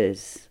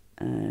progresses,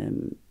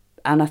 and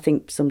I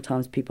think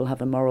sometimes people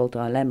have a moral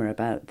dilemma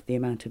about the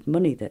amount of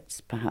money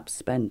that's perhaps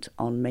spent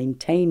on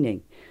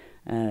maintaining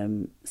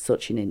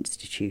such an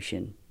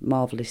institution,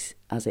 marvellous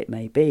as it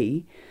may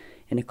be.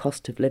 In a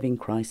cost of living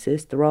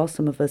crisis, there are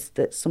some of us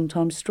that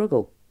sometimes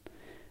struggle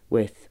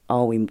with,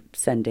 are we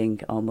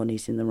sending our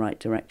monies in the right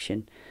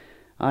direction?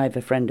 I have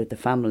a friend of the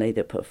family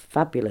that put a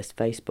fabulous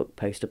Facebook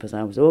post up as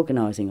I was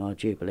organising our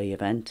Jubilee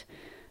event.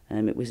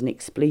 It was an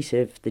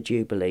expletive, the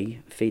Jubilee,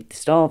 feed the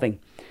starving.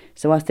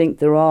 So I think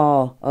there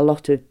are a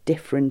lot of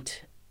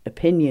different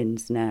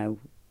opinions now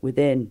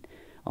within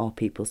our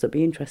people, so it'd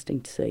be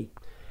interesting to see.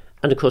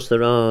 And of course,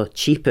 there are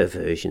cheaper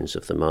versions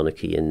of the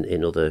monarchy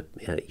in other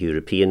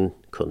European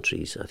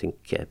countries. I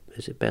think,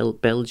 is it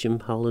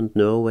Belgium, Holland,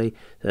 Norway?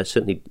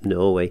 Certainly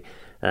Norway.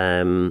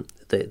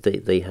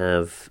 They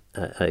have,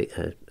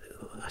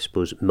 I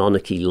suppose,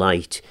 monarchy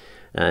light.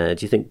 Do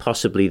you think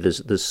possibly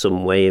there's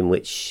some way in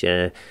which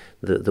the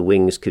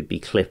wings could be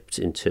clipped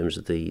in terms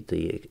of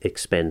the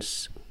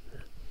expense?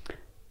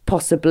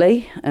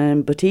 Possibly,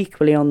 but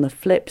equally on the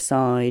flip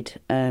side,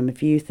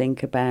 if you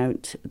think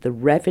about the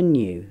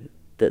revenue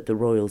that the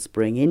royals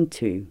bring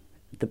into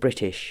the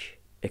British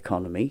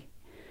economy,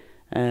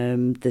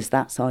 there's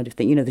that side of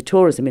things. You know, the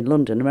tourism in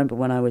London. I remember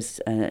when I was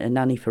a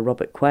nanny for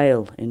Robert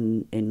Quayle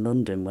in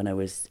London when I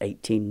was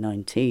 18,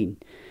 19.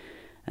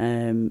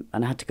 And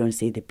I had to go and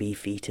see the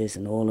beefeaters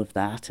and all of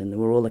that, and there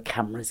were all the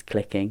cameras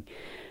clicking.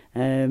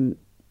 So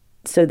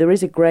there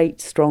is a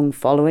great, strong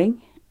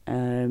following.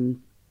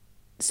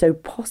 So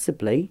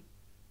possibly,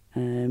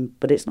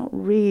 but it's not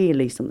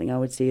really something I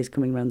would see as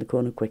coming around the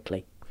corner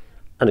quickly.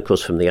 And of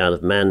course, from the Isle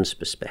of Man's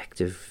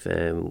perspective,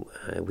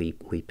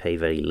 we pay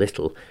very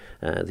little.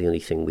 The only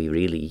thing we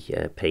really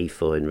pay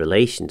for in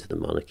relation to the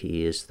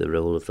monarchy is the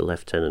role of the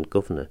Lieutenant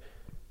Governor.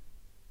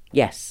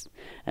 Yes,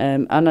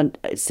 and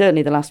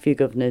certainly the last few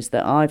governors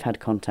that I've had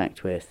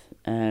contact with,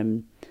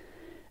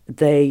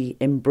 they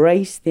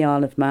embrace the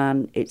Isle of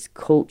Man, its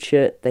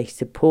culture, they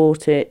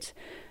support it,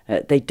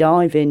 they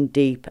dive in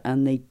deep,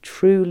 and they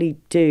truly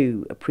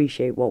do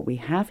appreciate what we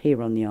have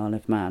here on the Isle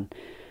of Man.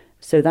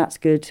 So that's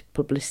good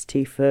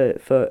publicity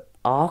for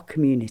our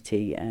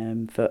community,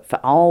 for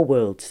our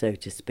world, so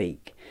to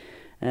speak.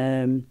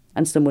 And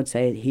some would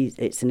say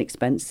it's an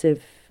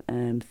expensive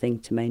thing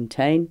to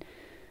maintain.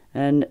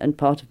 And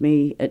part of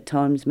me at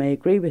times may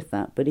agree with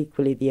that, but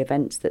equally the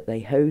events that they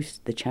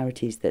host, the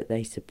charities that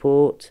they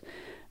support,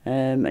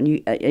 and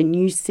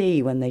you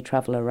see when they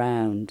travel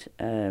around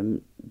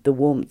the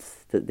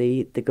warmth that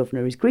the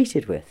governor is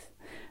greeted with.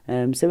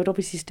 So it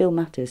obviously still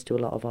matters to a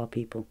lot of our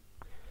people.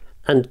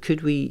 And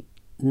could we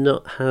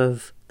not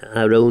have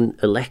our own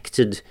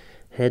elected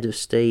head of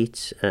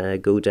state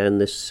go down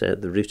this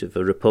the route of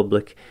a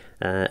republic,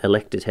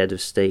 elected head of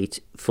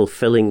state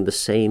fulfilling the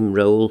same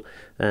role,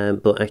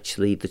 but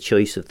actually the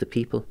choice of the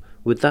people?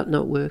 Would that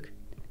not work?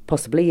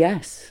 Possibly,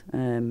 yes. I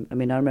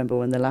mean, I remember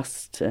when the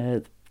last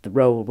the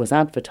role was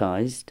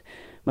advertised,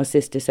 my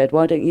sister said,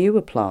 why don't you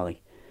apply?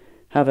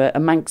 Have a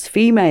Manx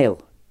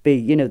female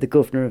be, the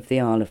governor of the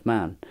Isle of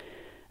Man.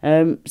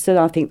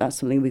 So I think that's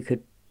something we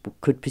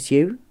could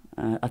pursue.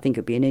 I think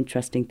it'd be an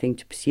interesting thing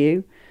to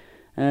pursue.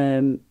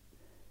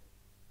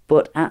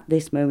 But at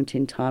this moment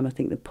in time, I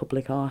think the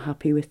public are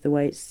happy with the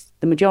way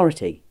the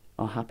majority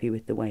are happy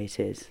with the way it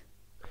is.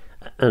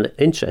 And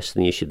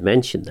interesting you should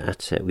mention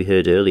that. We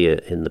heard earlier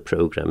in the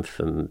programme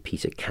from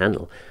Peter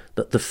Cannell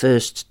that the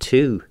first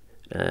two,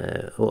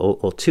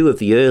 or two of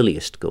the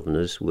earliest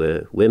governors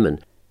were women.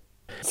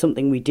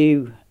 Something we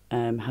do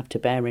have to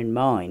bear in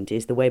mind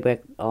is the way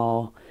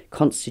our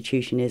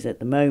constitution is at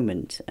the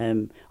moment.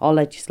 Our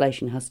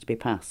legislation has to be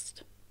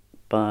passed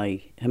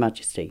by Her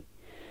Majesty.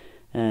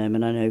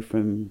 And I know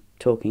from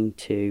talking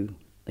to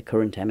the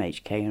current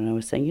MHK, and I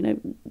was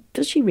saying,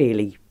 does she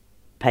really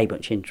pay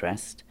much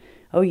interest?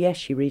 Oh yes,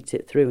 she reads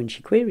it through and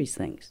she queries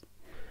things.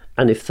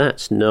 And if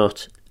that's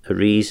not a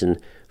reason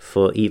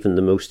for even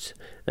the most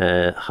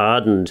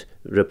hardened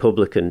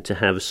Republican to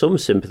have some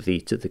sympathy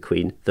to the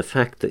Queen, the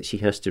fact that she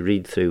has to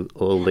read through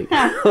all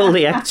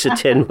the Acts of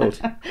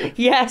Tynwald.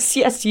 Yes,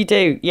 you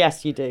do.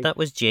 Yes, you do. That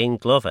was Jane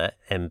Glover,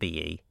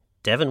 MBE.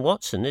 Devon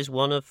Watson is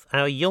one of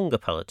our younger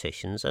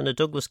politicians and a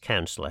Douglas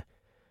councillor.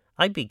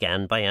 I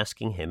began by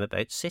asking him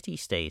about city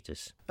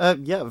status.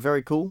 Yeah,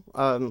 very cool.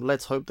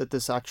 Let's hope that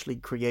this actually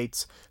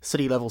creates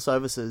city-level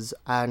services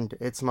and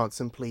it's not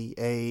simply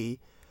a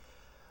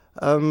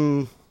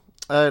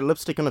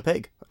lipstick on a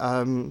pig.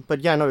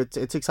 But yeah, no,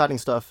 it's exciting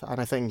stuff,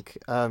 and I think,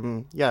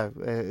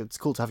 it's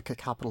cool to have a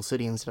capital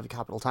city instead of a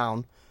capital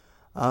town.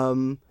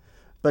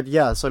 But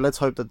yeah, so let's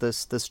hope that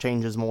this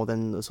changes more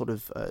than the sort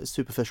of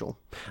superficial.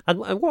 And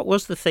what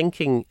was the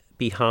thinking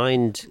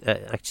behind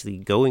actually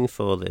going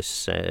for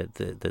this,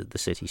 the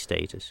city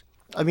status?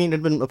 I mean, it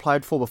had been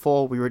applied for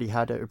before. We already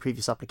had a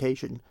previous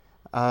application.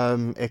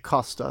 It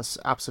cost us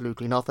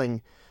absolutely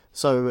nothing.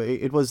 So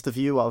it was the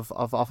view of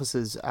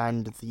officers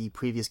and the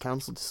previous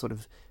council to sort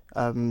of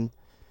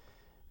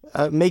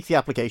make the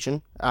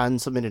application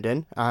and submit it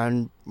in,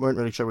 and weren't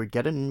really sure we'd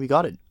get it, and we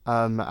got it.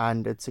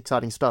 And it's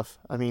exciting stuff.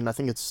 I mean, I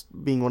think it's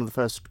being one of the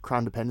first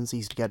crown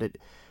dependencies to get it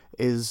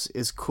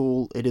is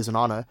cool. It is an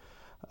honour.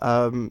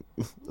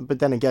 But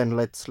then again,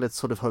 let's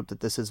sort of hope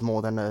that this is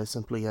more than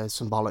simply a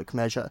symbolic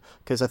measure,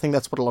 because I think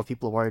that's what a lot of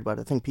people are worried about.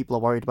 I think people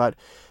are worried about,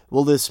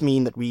 will this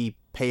mean that we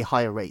pay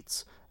higher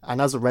rates? And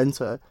as a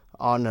renter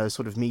on a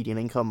sort of median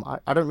income,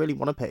 I don't really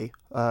want to pay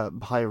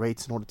higher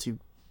rates in order to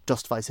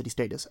justify city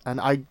status,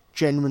 and I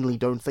genuinely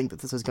don't think that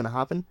this is going to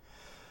happen.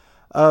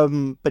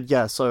 But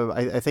yeah, so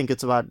I think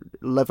it's about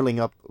leveling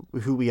up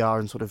who we are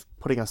and sort of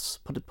putting us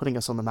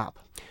on the map.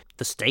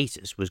 The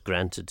status was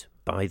granted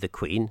by the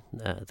Queen.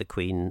 The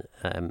Queen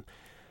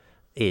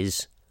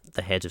is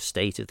the head of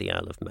state of the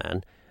Isle of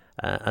Man.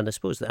 And I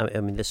suppose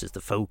this is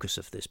the focus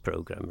of this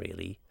programme,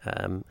 really.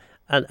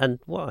 And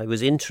what I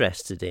was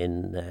interested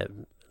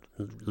in,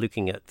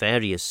 looking at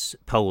various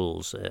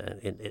polls,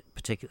 in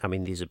particular,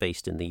 these are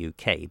based in the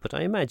UK, but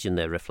I imagine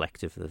they're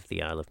reflective of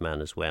the Isle of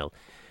Man as well.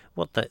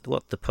 What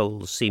the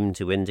polls seem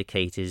to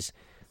indicate is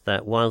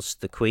that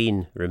whilst the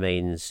Queen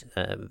remains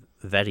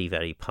very,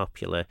 very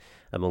popular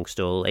amongst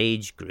all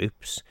age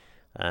groups,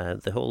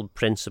 the whole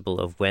principle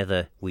of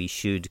whether we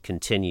should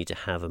continue to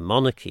have a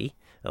monarchy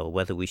or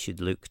whether we should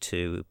look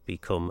to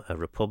become a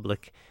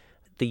republic,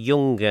 the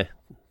younger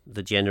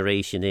the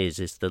generation is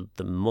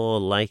the more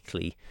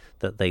likely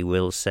that they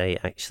will say,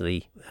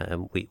 actually,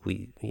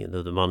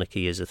 the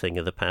monarchy is a thing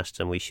of the past,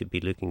 and we should be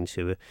looking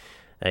to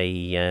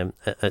a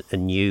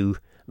new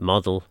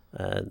model,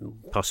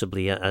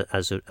 possibly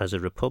as a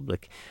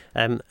republic.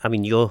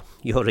 You're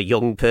a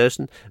young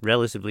person,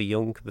 relatively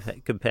young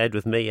compared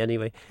with me,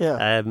 anyway.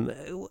 Yeah.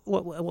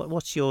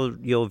 What's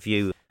your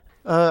view?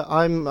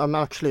 I'm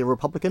actually a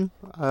Republican.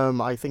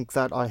 I think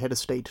that our head of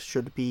state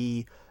should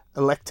be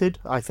elected.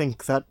 I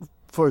think that,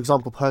 for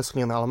example,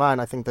 personally in the Isle of Man,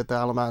 I think that the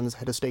Isle of Man's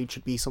head of state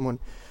should be someone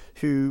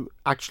who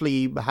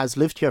actually has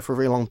lived here for a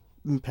very long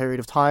period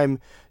of time,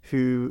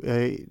 who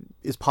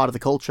is part of the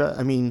culture.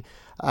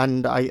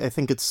 And I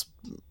think it's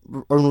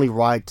only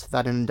right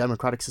that in a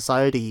democratic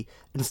society,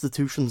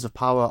 institutions of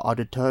power are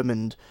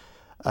determined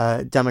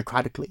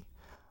democratically.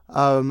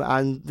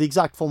 And the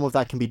exact form of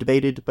that can be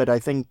debated, but I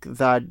think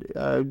that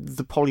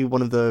probably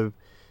one of the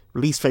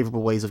least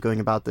favourable ways of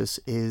going about this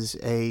is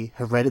a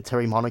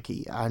hereditary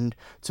monarchy. And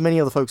to many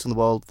other folks in the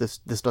world, this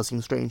does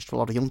seem strange. To a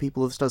lot of young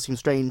people, this does seem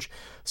strange.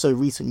 So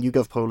recent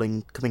YouGov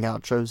polling coming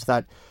out shows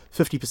that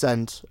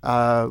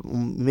 50%,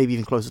 maybe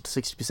even closer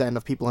to 60%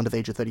 of people under the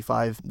age of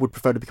 35 would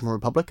prefer to become a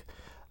republic.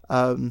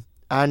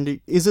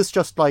 And is this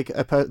just like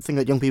a thing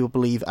that young people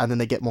believe and then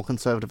they get more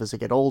conservative as they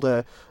get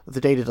older? The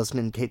data doesn't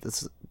indicate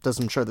this,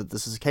 doesn't show that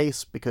this is the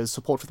case, because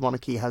support for the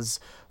monarchy has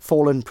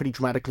fallen pretty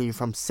dramatically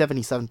from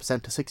 77%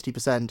 to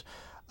 60%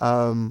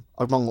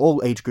 among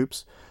all age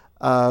groups.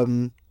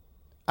 And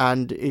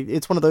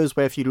it's one of those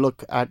where if you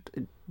look at,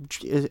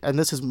 and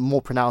this is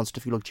more pronounced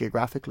if you look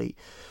geographically,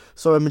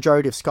 so a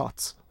majority of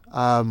Scots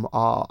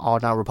are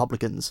now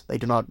Republicans. They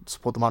do not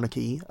support the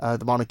monarchy.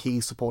 The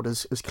monarchy support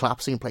is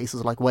collapsing in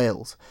places like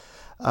Wales.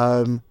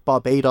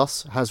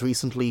 Barbados has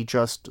recently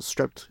just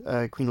stripped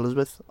Queen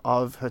Elizabeth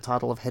of her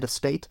title of head of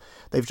state.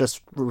 They've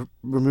just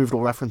removed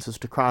all references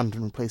to crown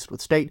and replaced it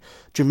with state.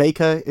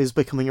 Jamaica is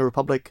becoming a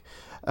republic.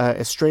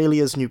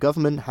 Australia's new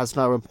government has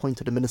now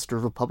appointed a minister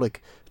of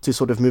republic to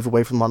sort of move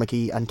away from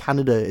monarchy, and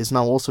Canada is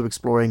now also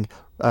exploring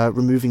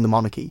removing the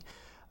monarchy.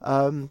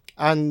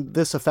 And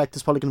this effect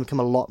is probably going to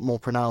become a lot more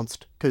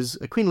pronounced, because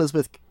Queen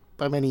Elizabeth,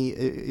 by many,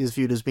 is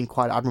viewed as being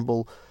quite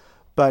admirable,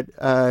 but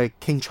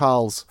King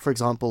Charles, for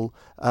example,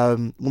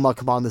 will not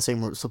command the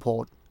same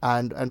support,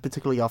 and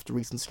particularly after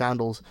recent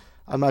scandals,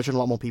 I imagine a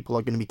lot more people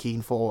are going to be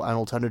keen for an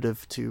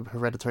alternative to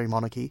hereditary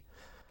monarchy.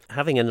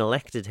 Having an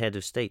elected head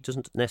of state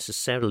doesn't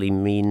necessarily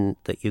mean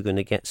that you're going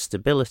to get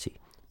stability.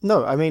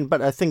 No, I mean,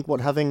 but I think what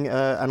having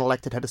an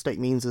elected head of state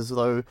means is,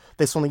 though,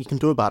 there's something you can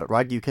do about it,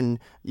 right? You can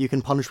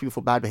punish people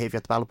for bad behaviour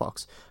at the ballot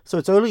box. So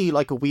it's only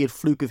like a weird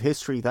fluke of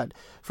history that,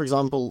 for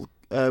example,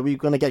 we're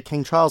going to get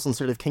King Charles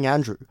instead of King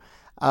Andrew.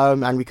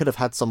 And we could have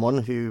had someone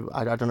who,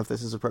 I don't know if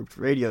this is appropriate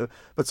for radio,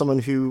 but someone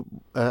who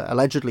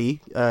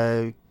allegedly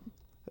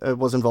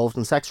was involved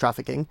in sex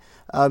trafficking,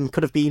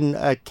 could have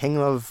been king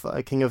of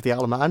the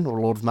Isle of Man,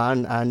 or Lord of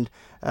Man, and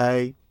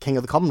king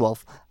of the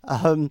Commonwealth.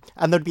 And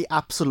there'd be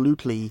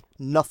absolutely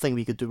nothing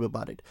we could do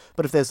about it.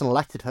 But if there's an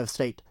elected head of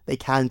state, they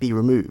can be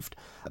removed.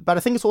 But I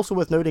think it's also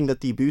worth noting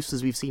that the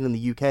abuses we've seen in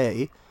the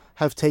UK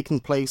have taken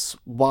place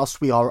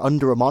whilst we are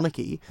under a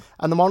monarchy,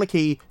 and the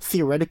monarchy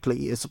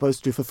theoretically is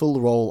supposed to fulfill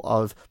the role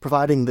of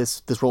providing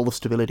this role of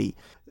stability.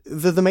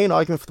 The main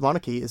argument for the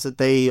monarchy is that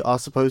they are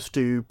supposed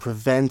to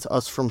prevent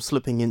us from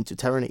slipping into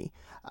tyranny.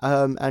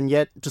 And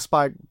yet,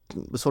 despite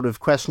the sort of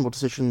questionable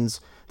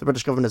decisions the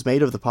British government has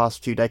made over the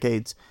past few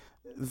decades,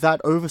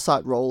 that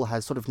oversight role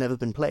has sort of never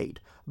been played.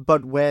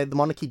 But where the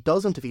monarchy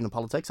does intervene in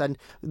politics, and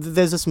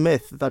there's this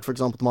myth that, for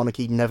example, the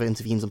monarchy never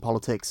intervenes in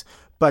politics,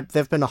 but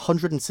there have been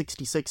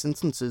 166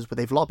 instances where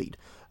they've lobbied.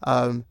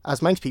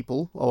 As Manx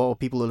people, or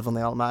people who live on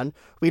the Isle of Man,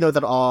 we know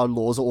that our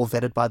laws are all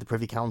vetted by the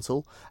Privy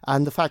Council,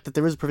 and the fact that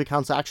there is a Privy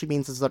Council actually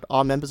means is that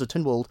our members of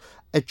Tynwald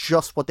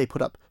adjust what they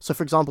put up. So,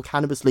 for example,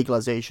 cannabis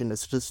legalization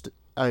is just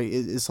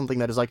is something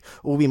that is like,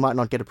 oh, we might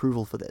not get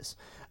approval for this.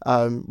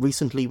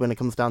 Recently, when it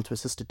comes down to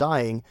assisted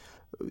dying,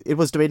 it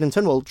was debated in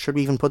Tynwald, should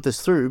we even put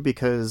this through,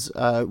 because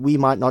we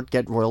might not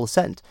get royal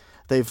assent.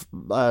 They've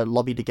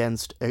lobbied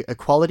against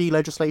equality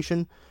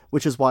legislation,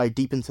 which is why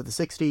deep into the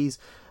 60s,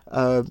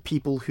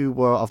 people who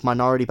were of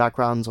minority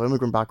backgrounds or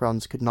immigrant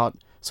backgrounds could not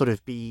sort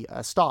of be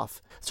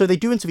staff. So they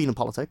do intervene in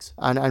politics,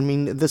 and I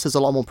mean, this is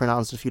a lot more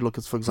pronounced if you look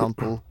at, for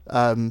example,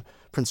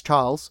 Prince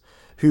Charles,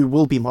 who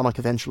will be monarch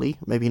eventually,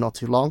 maybe not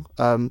too long.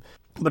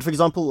 But for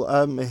example,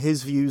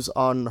 his views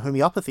on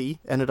homeopathy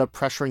ended up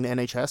pressuring the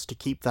NHS to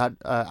keep that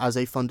as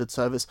a funded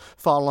service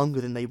far longer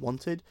than they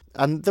wanted.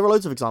 And there are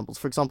loads of examples.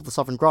 For example, the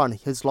Sovereign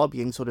Grant, his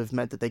lobbying sort of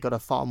meant that they got a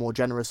far more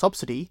generous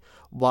subsidy,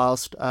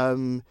 whilst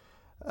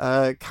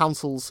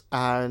councils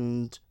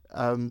and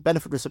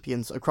benefit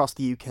recipients across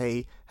the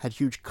UK had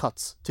huge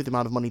cuts to the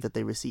amount of money that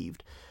they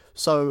received.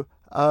 So,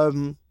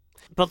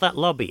 but that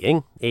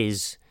lobbying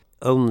is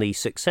only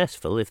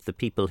successful if the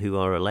people who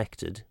are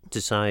elected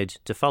decide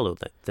to follow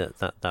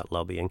that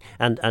lobbying.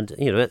 And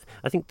you know,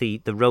 I think the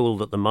role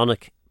that the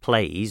monarch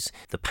plays,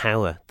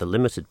 the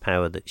limited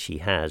power that she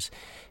has,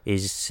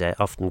 is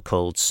often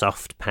called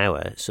soft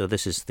power. So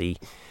this is the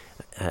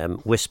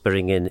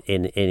whispering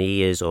in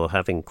ears, or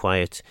having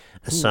quiet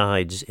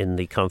asides in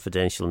the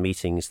confidential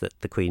meetings that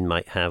the Queen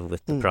might have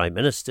with the Prime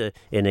Minister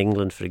in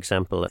England, for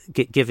example,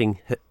 giving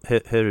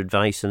her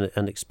advice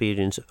and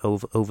experience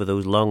over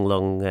those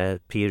long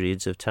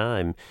periods of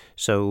time.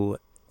 So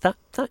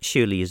that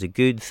surely is a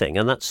good thing,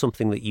 and that's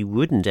something that you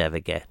wouldn't ever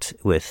get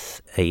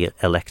with a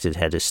elected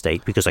head of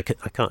state, because I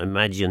can't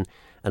imagine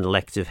an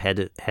elected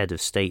head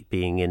of state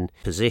being in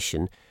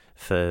position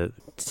for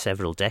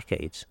several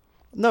decades.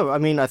 No, I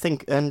mean, I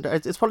think, and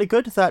it's probably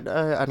good that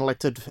an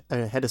elected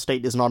head of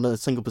state is not in a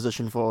single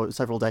position for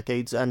several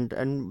decades,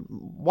 and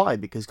why?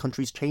 Because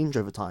countries change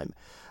over time.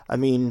 I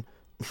mean,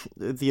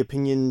 the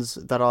opinions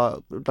that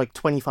are, like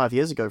 25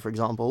 years ago, for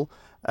example,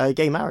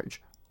 gay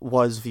marriage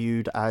was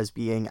viewed as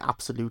being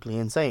absolutely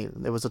insane.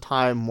 There was a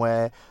time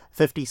where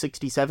 50,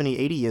 60, 70,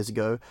 80 years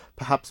ago,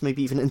 perhaps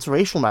maybe even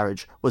interracial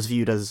marriage was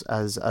viewed as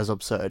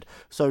absurd.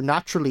 So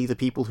naturally, the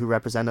people who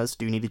represent us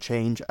do need to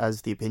change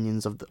as the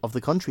opinions of the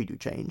country do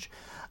change.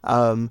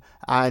 And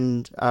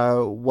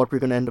what we're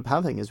going to end up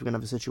having is we're going to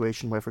have a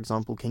situation where, for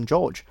example, King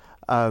George,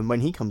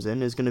 when he comes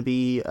in, is going to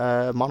be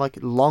a monarch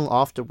long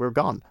after we're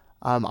gone.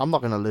 I'm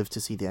not going to live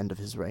to see the end of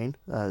his reign,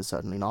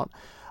 certainly not.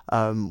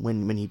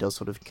 When he does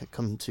sort of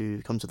come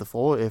to the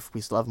fore, if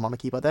we still have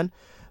monarchy by then.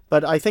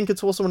 But I think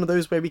it's also one of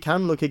those where we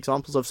can look at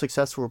examples of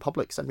successful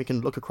republics, and we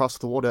can look across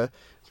the water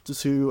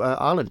to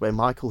Ireland, where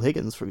Michael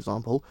Higgins, for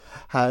example,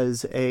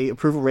 has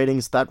approval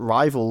ratings that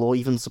rival or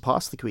even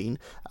surpass the Queen.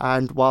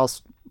 And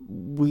whilst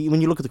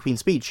when you look at the Queen's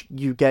speech,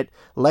 you get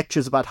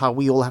lectures about how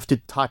we all have to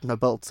tighten our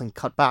belts and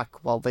cut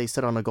back while they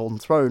sit on a golden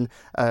throne,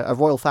 a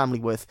royal family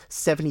worth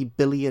 £70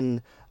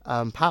 billion.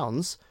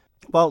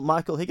 Well,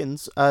 Michael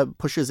Higgins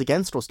pushes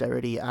against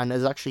austerity and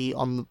is actually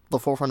on the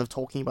forefront of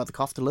talking about the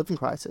cost of living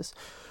crisis.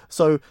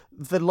 So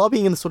the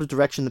lobbying in the sort of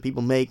direction that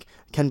people make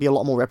can be a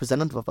lot more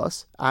representative of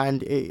us.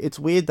 And it's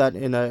weird that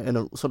in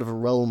a sort of a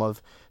realm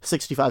of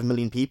 65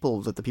 million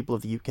people, that the people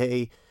of the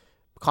UK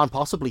can't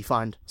possibly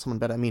find someone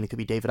better. I mean, it could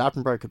be David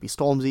Attenborough, it could be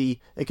Stormzy,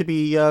 it could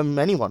be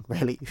anyone,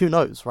 really. Who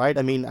knows, right?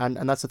 I mean,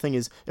 and that's the thing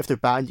is, if they're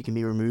bad, you can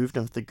be removed,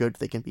 and if they're good,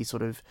 they can be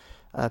sort of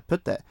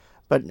put there.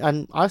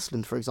 And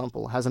Iceland, for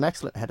example, has an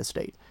excellent head of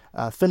state.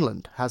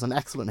 Finland has an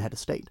excellent head of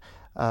state.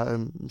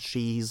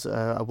 She's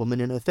a woman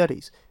in her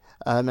 30s,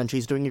 and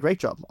she's doing a great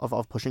job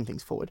of pushing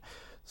things forward.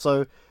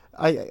 So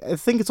I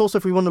think it's also,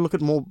 if we want to look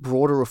at more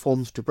broader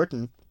reforms to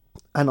Britain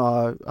and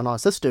our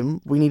system,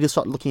 we need to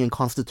start looking at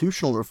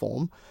constitutional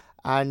reform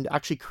and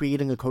actually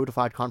creating a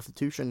codified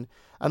constitution.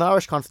 An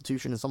Irish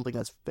constitution is something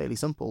that's fairly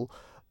simple,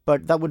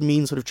 but that would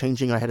mean sort of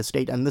changing our head of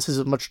state, and this is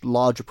a much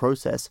larger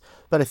process.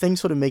 But I think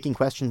sort of making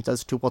questions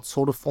as to what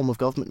sort of form of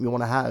government we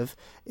want to have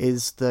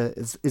is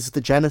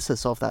the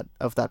genesis of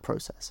that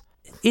process.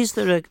 Is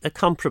there a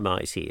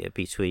compromise here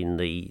between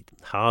the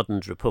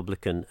hardened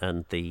Republican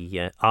and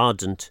the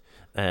ardent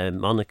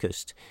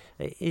monarchist?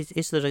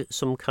 Is there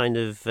some kind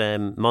of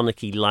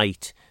monarchy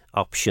light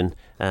option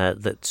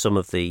that some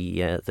of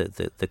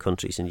the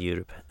countries in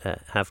Europe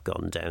have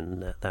gone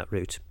down that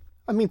route?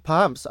 I mean,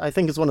 perhaps. I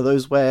think it's one of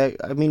those where,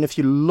 I mean, if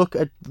you look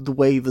at the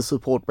way the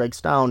support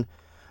breaks down,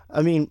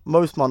 I mean,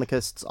 most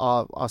monarchists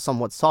are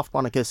somewhat soft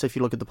monarchists if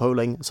you look at the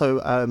polling. So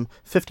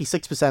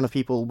 56% of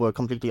people were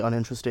completely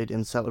uninterested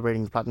in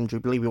celebrating the Platinum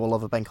Jubilee. We all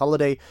love a bank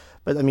holiday,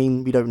 but I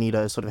mean, we don't need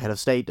a sort of head of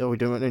state, or we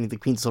don't need the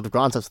Queen to sort of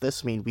grant us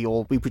this. I mean,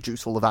 we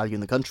produce all the value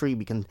in the country.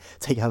 We can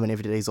take how many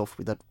days off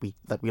that we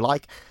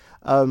like.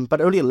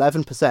 But only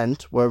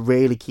 11% were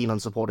really keen on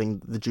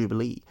supporting the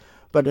Jubilee.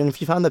 But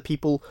if you found that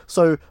people...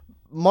 So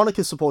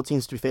monarchist support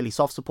seems to be fairly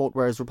soft support,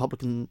 whereas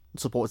Republican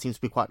support seems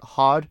to be quite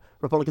hard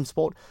Republican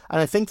support. And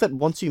I think that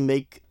once you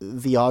make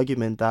the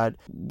argument that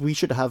we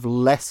should have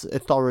less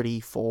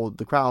authority for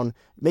the crown,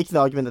 making the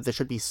argument that there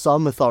should be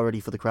some authority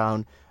for the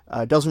crown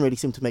doesn't really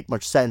seem to make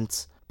much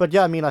sense. But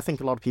yeah, I mean, I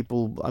think a lot of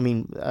people,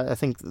 I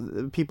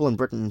think people in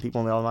Britain, people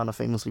in the Isle of Man are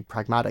famously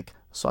pragmatic.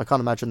 So I can't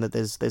imagine that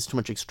there's too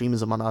much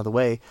extremism on either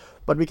way.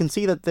 But we can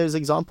see that there's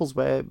examples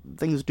where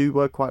things do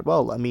work quite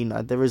well. I mean,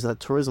 there is a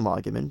tourism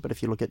argument, but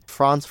if you look at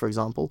France, for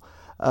example,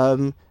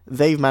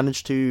 they've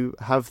managed to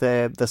have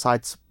the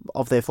sites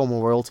of their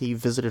former royalty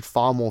visited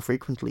far more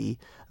frequently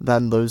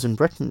than those in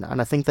Britain. And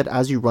I think that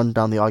as you run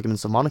down the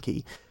arguments of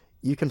monarchy,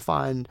 you can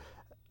find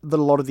that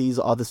a lot of these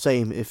are the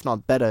same, if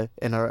not better,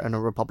 in a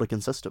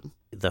Republican system.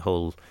 The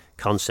whole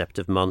concept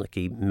of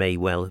monarchy may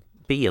well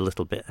be a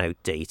little bit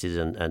outdated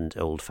and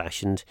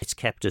old-fashioned. It's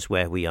kept us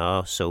where we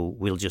are, so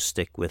we'll just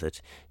stick with it.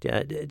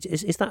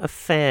 Is that a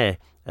fair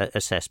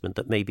assessment,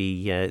 that maybe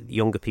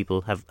younger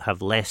people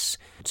have less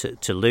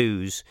to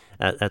lose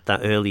at that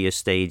earlier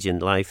stage in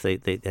life?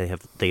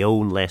 They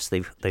own less,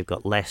 they've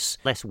got less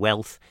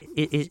wealth.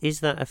 Is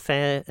that a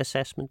fair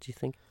assessment, do you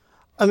think?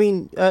 I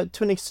mean,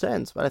 to an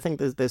extent, but I think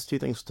there's two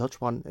things to touch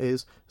on.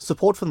 Is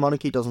support for the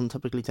monarchy doesn't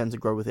typically tend to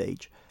grow with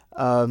age.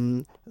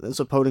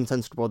 So polling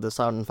tends to broaden this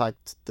out. In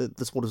fact,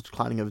 the support is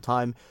declining over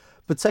time.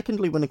 But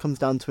secondly, when it comes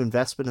down to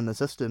investment in the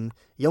system,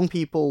 young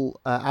people,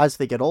 as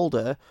they get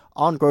older,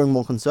 aren't growing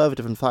more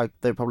conservative. In fact,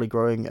 they're probably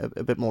growing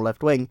a bit more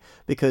left-wing,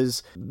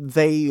 because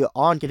they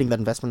aren't getting that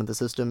investment in the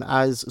system,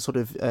 as sort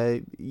of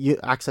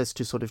access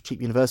to sort of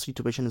cheap university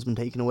tuition has been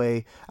taken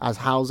away, as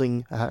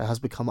housing has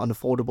become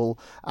unaffordable,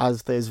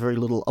 as there's very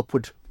little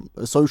upward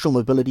social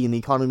mobility in the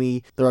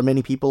economy. There are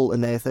many people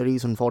in their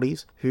 30s and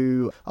 40s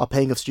who are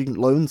paying off student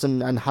loans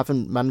and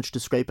haven't managed to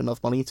scrape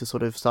enough money to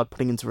sort of start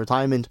putting into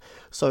retirement.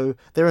 So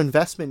their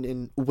investment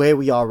in where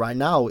we are right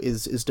now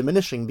is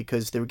diminishing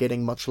because they're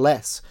getting much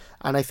less.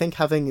 And I think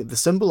having the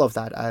symbol of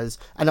that as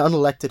an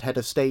unelected head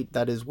of state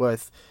that is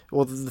worth,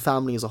 or the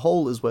family as a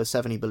whole is worth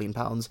 £70 billion,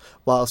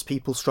 whilst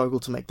people struggle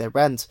to make their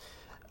rent.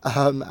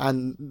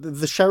 And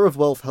the share of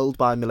wealth held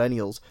by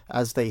millennials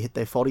as they hit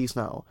their 40s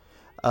now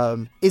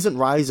isn't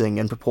rising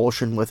in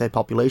proportion with their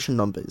population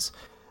numbers.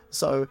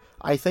 So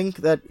I think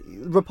that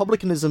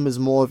republicanism is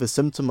more of a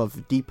symptom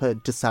of deeper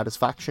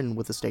dissatisfaction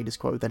with the status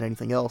quo than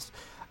anything else.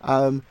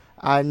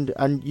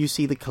 And you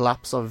see the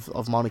collapse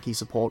of monarchy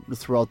support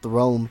throughout the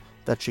realm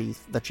that she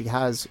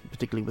has,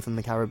 particularly within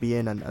the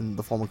Caribbean and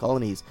the former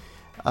colonies,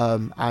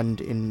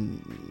 and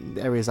in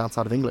areas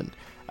outside of England.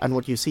 And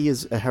what you see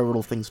is a herald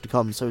of things to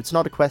come. So it's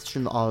not a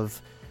question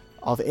of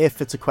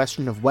if, it's a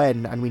question of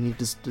when, and we need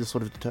to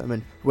sort of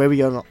determine where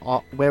we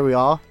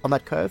are on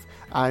that curve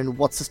and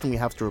what system we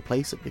have to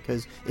replace it,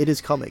 because it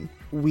is coming.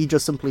 We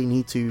just simply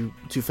need to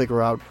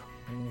figure out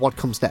what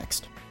comes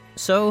next.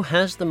 So,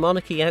 has the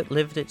monarchy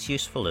outlived its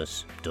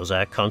usefulness? Does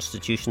our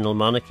constitutional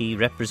monarchy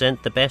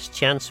represent the best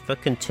chance for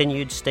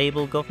continued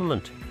stable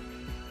government?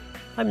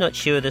 I'm not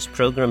sure this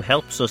programme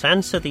helps us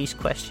answer these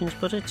questions,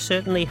 but it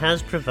certainly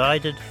has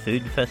provided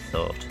food for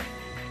thought.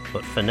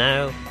 But for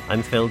now,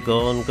 I'm Phil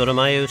Gorn,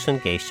 Guramaeus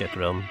and Geisha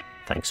Grum.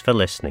 Thanks for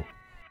listening.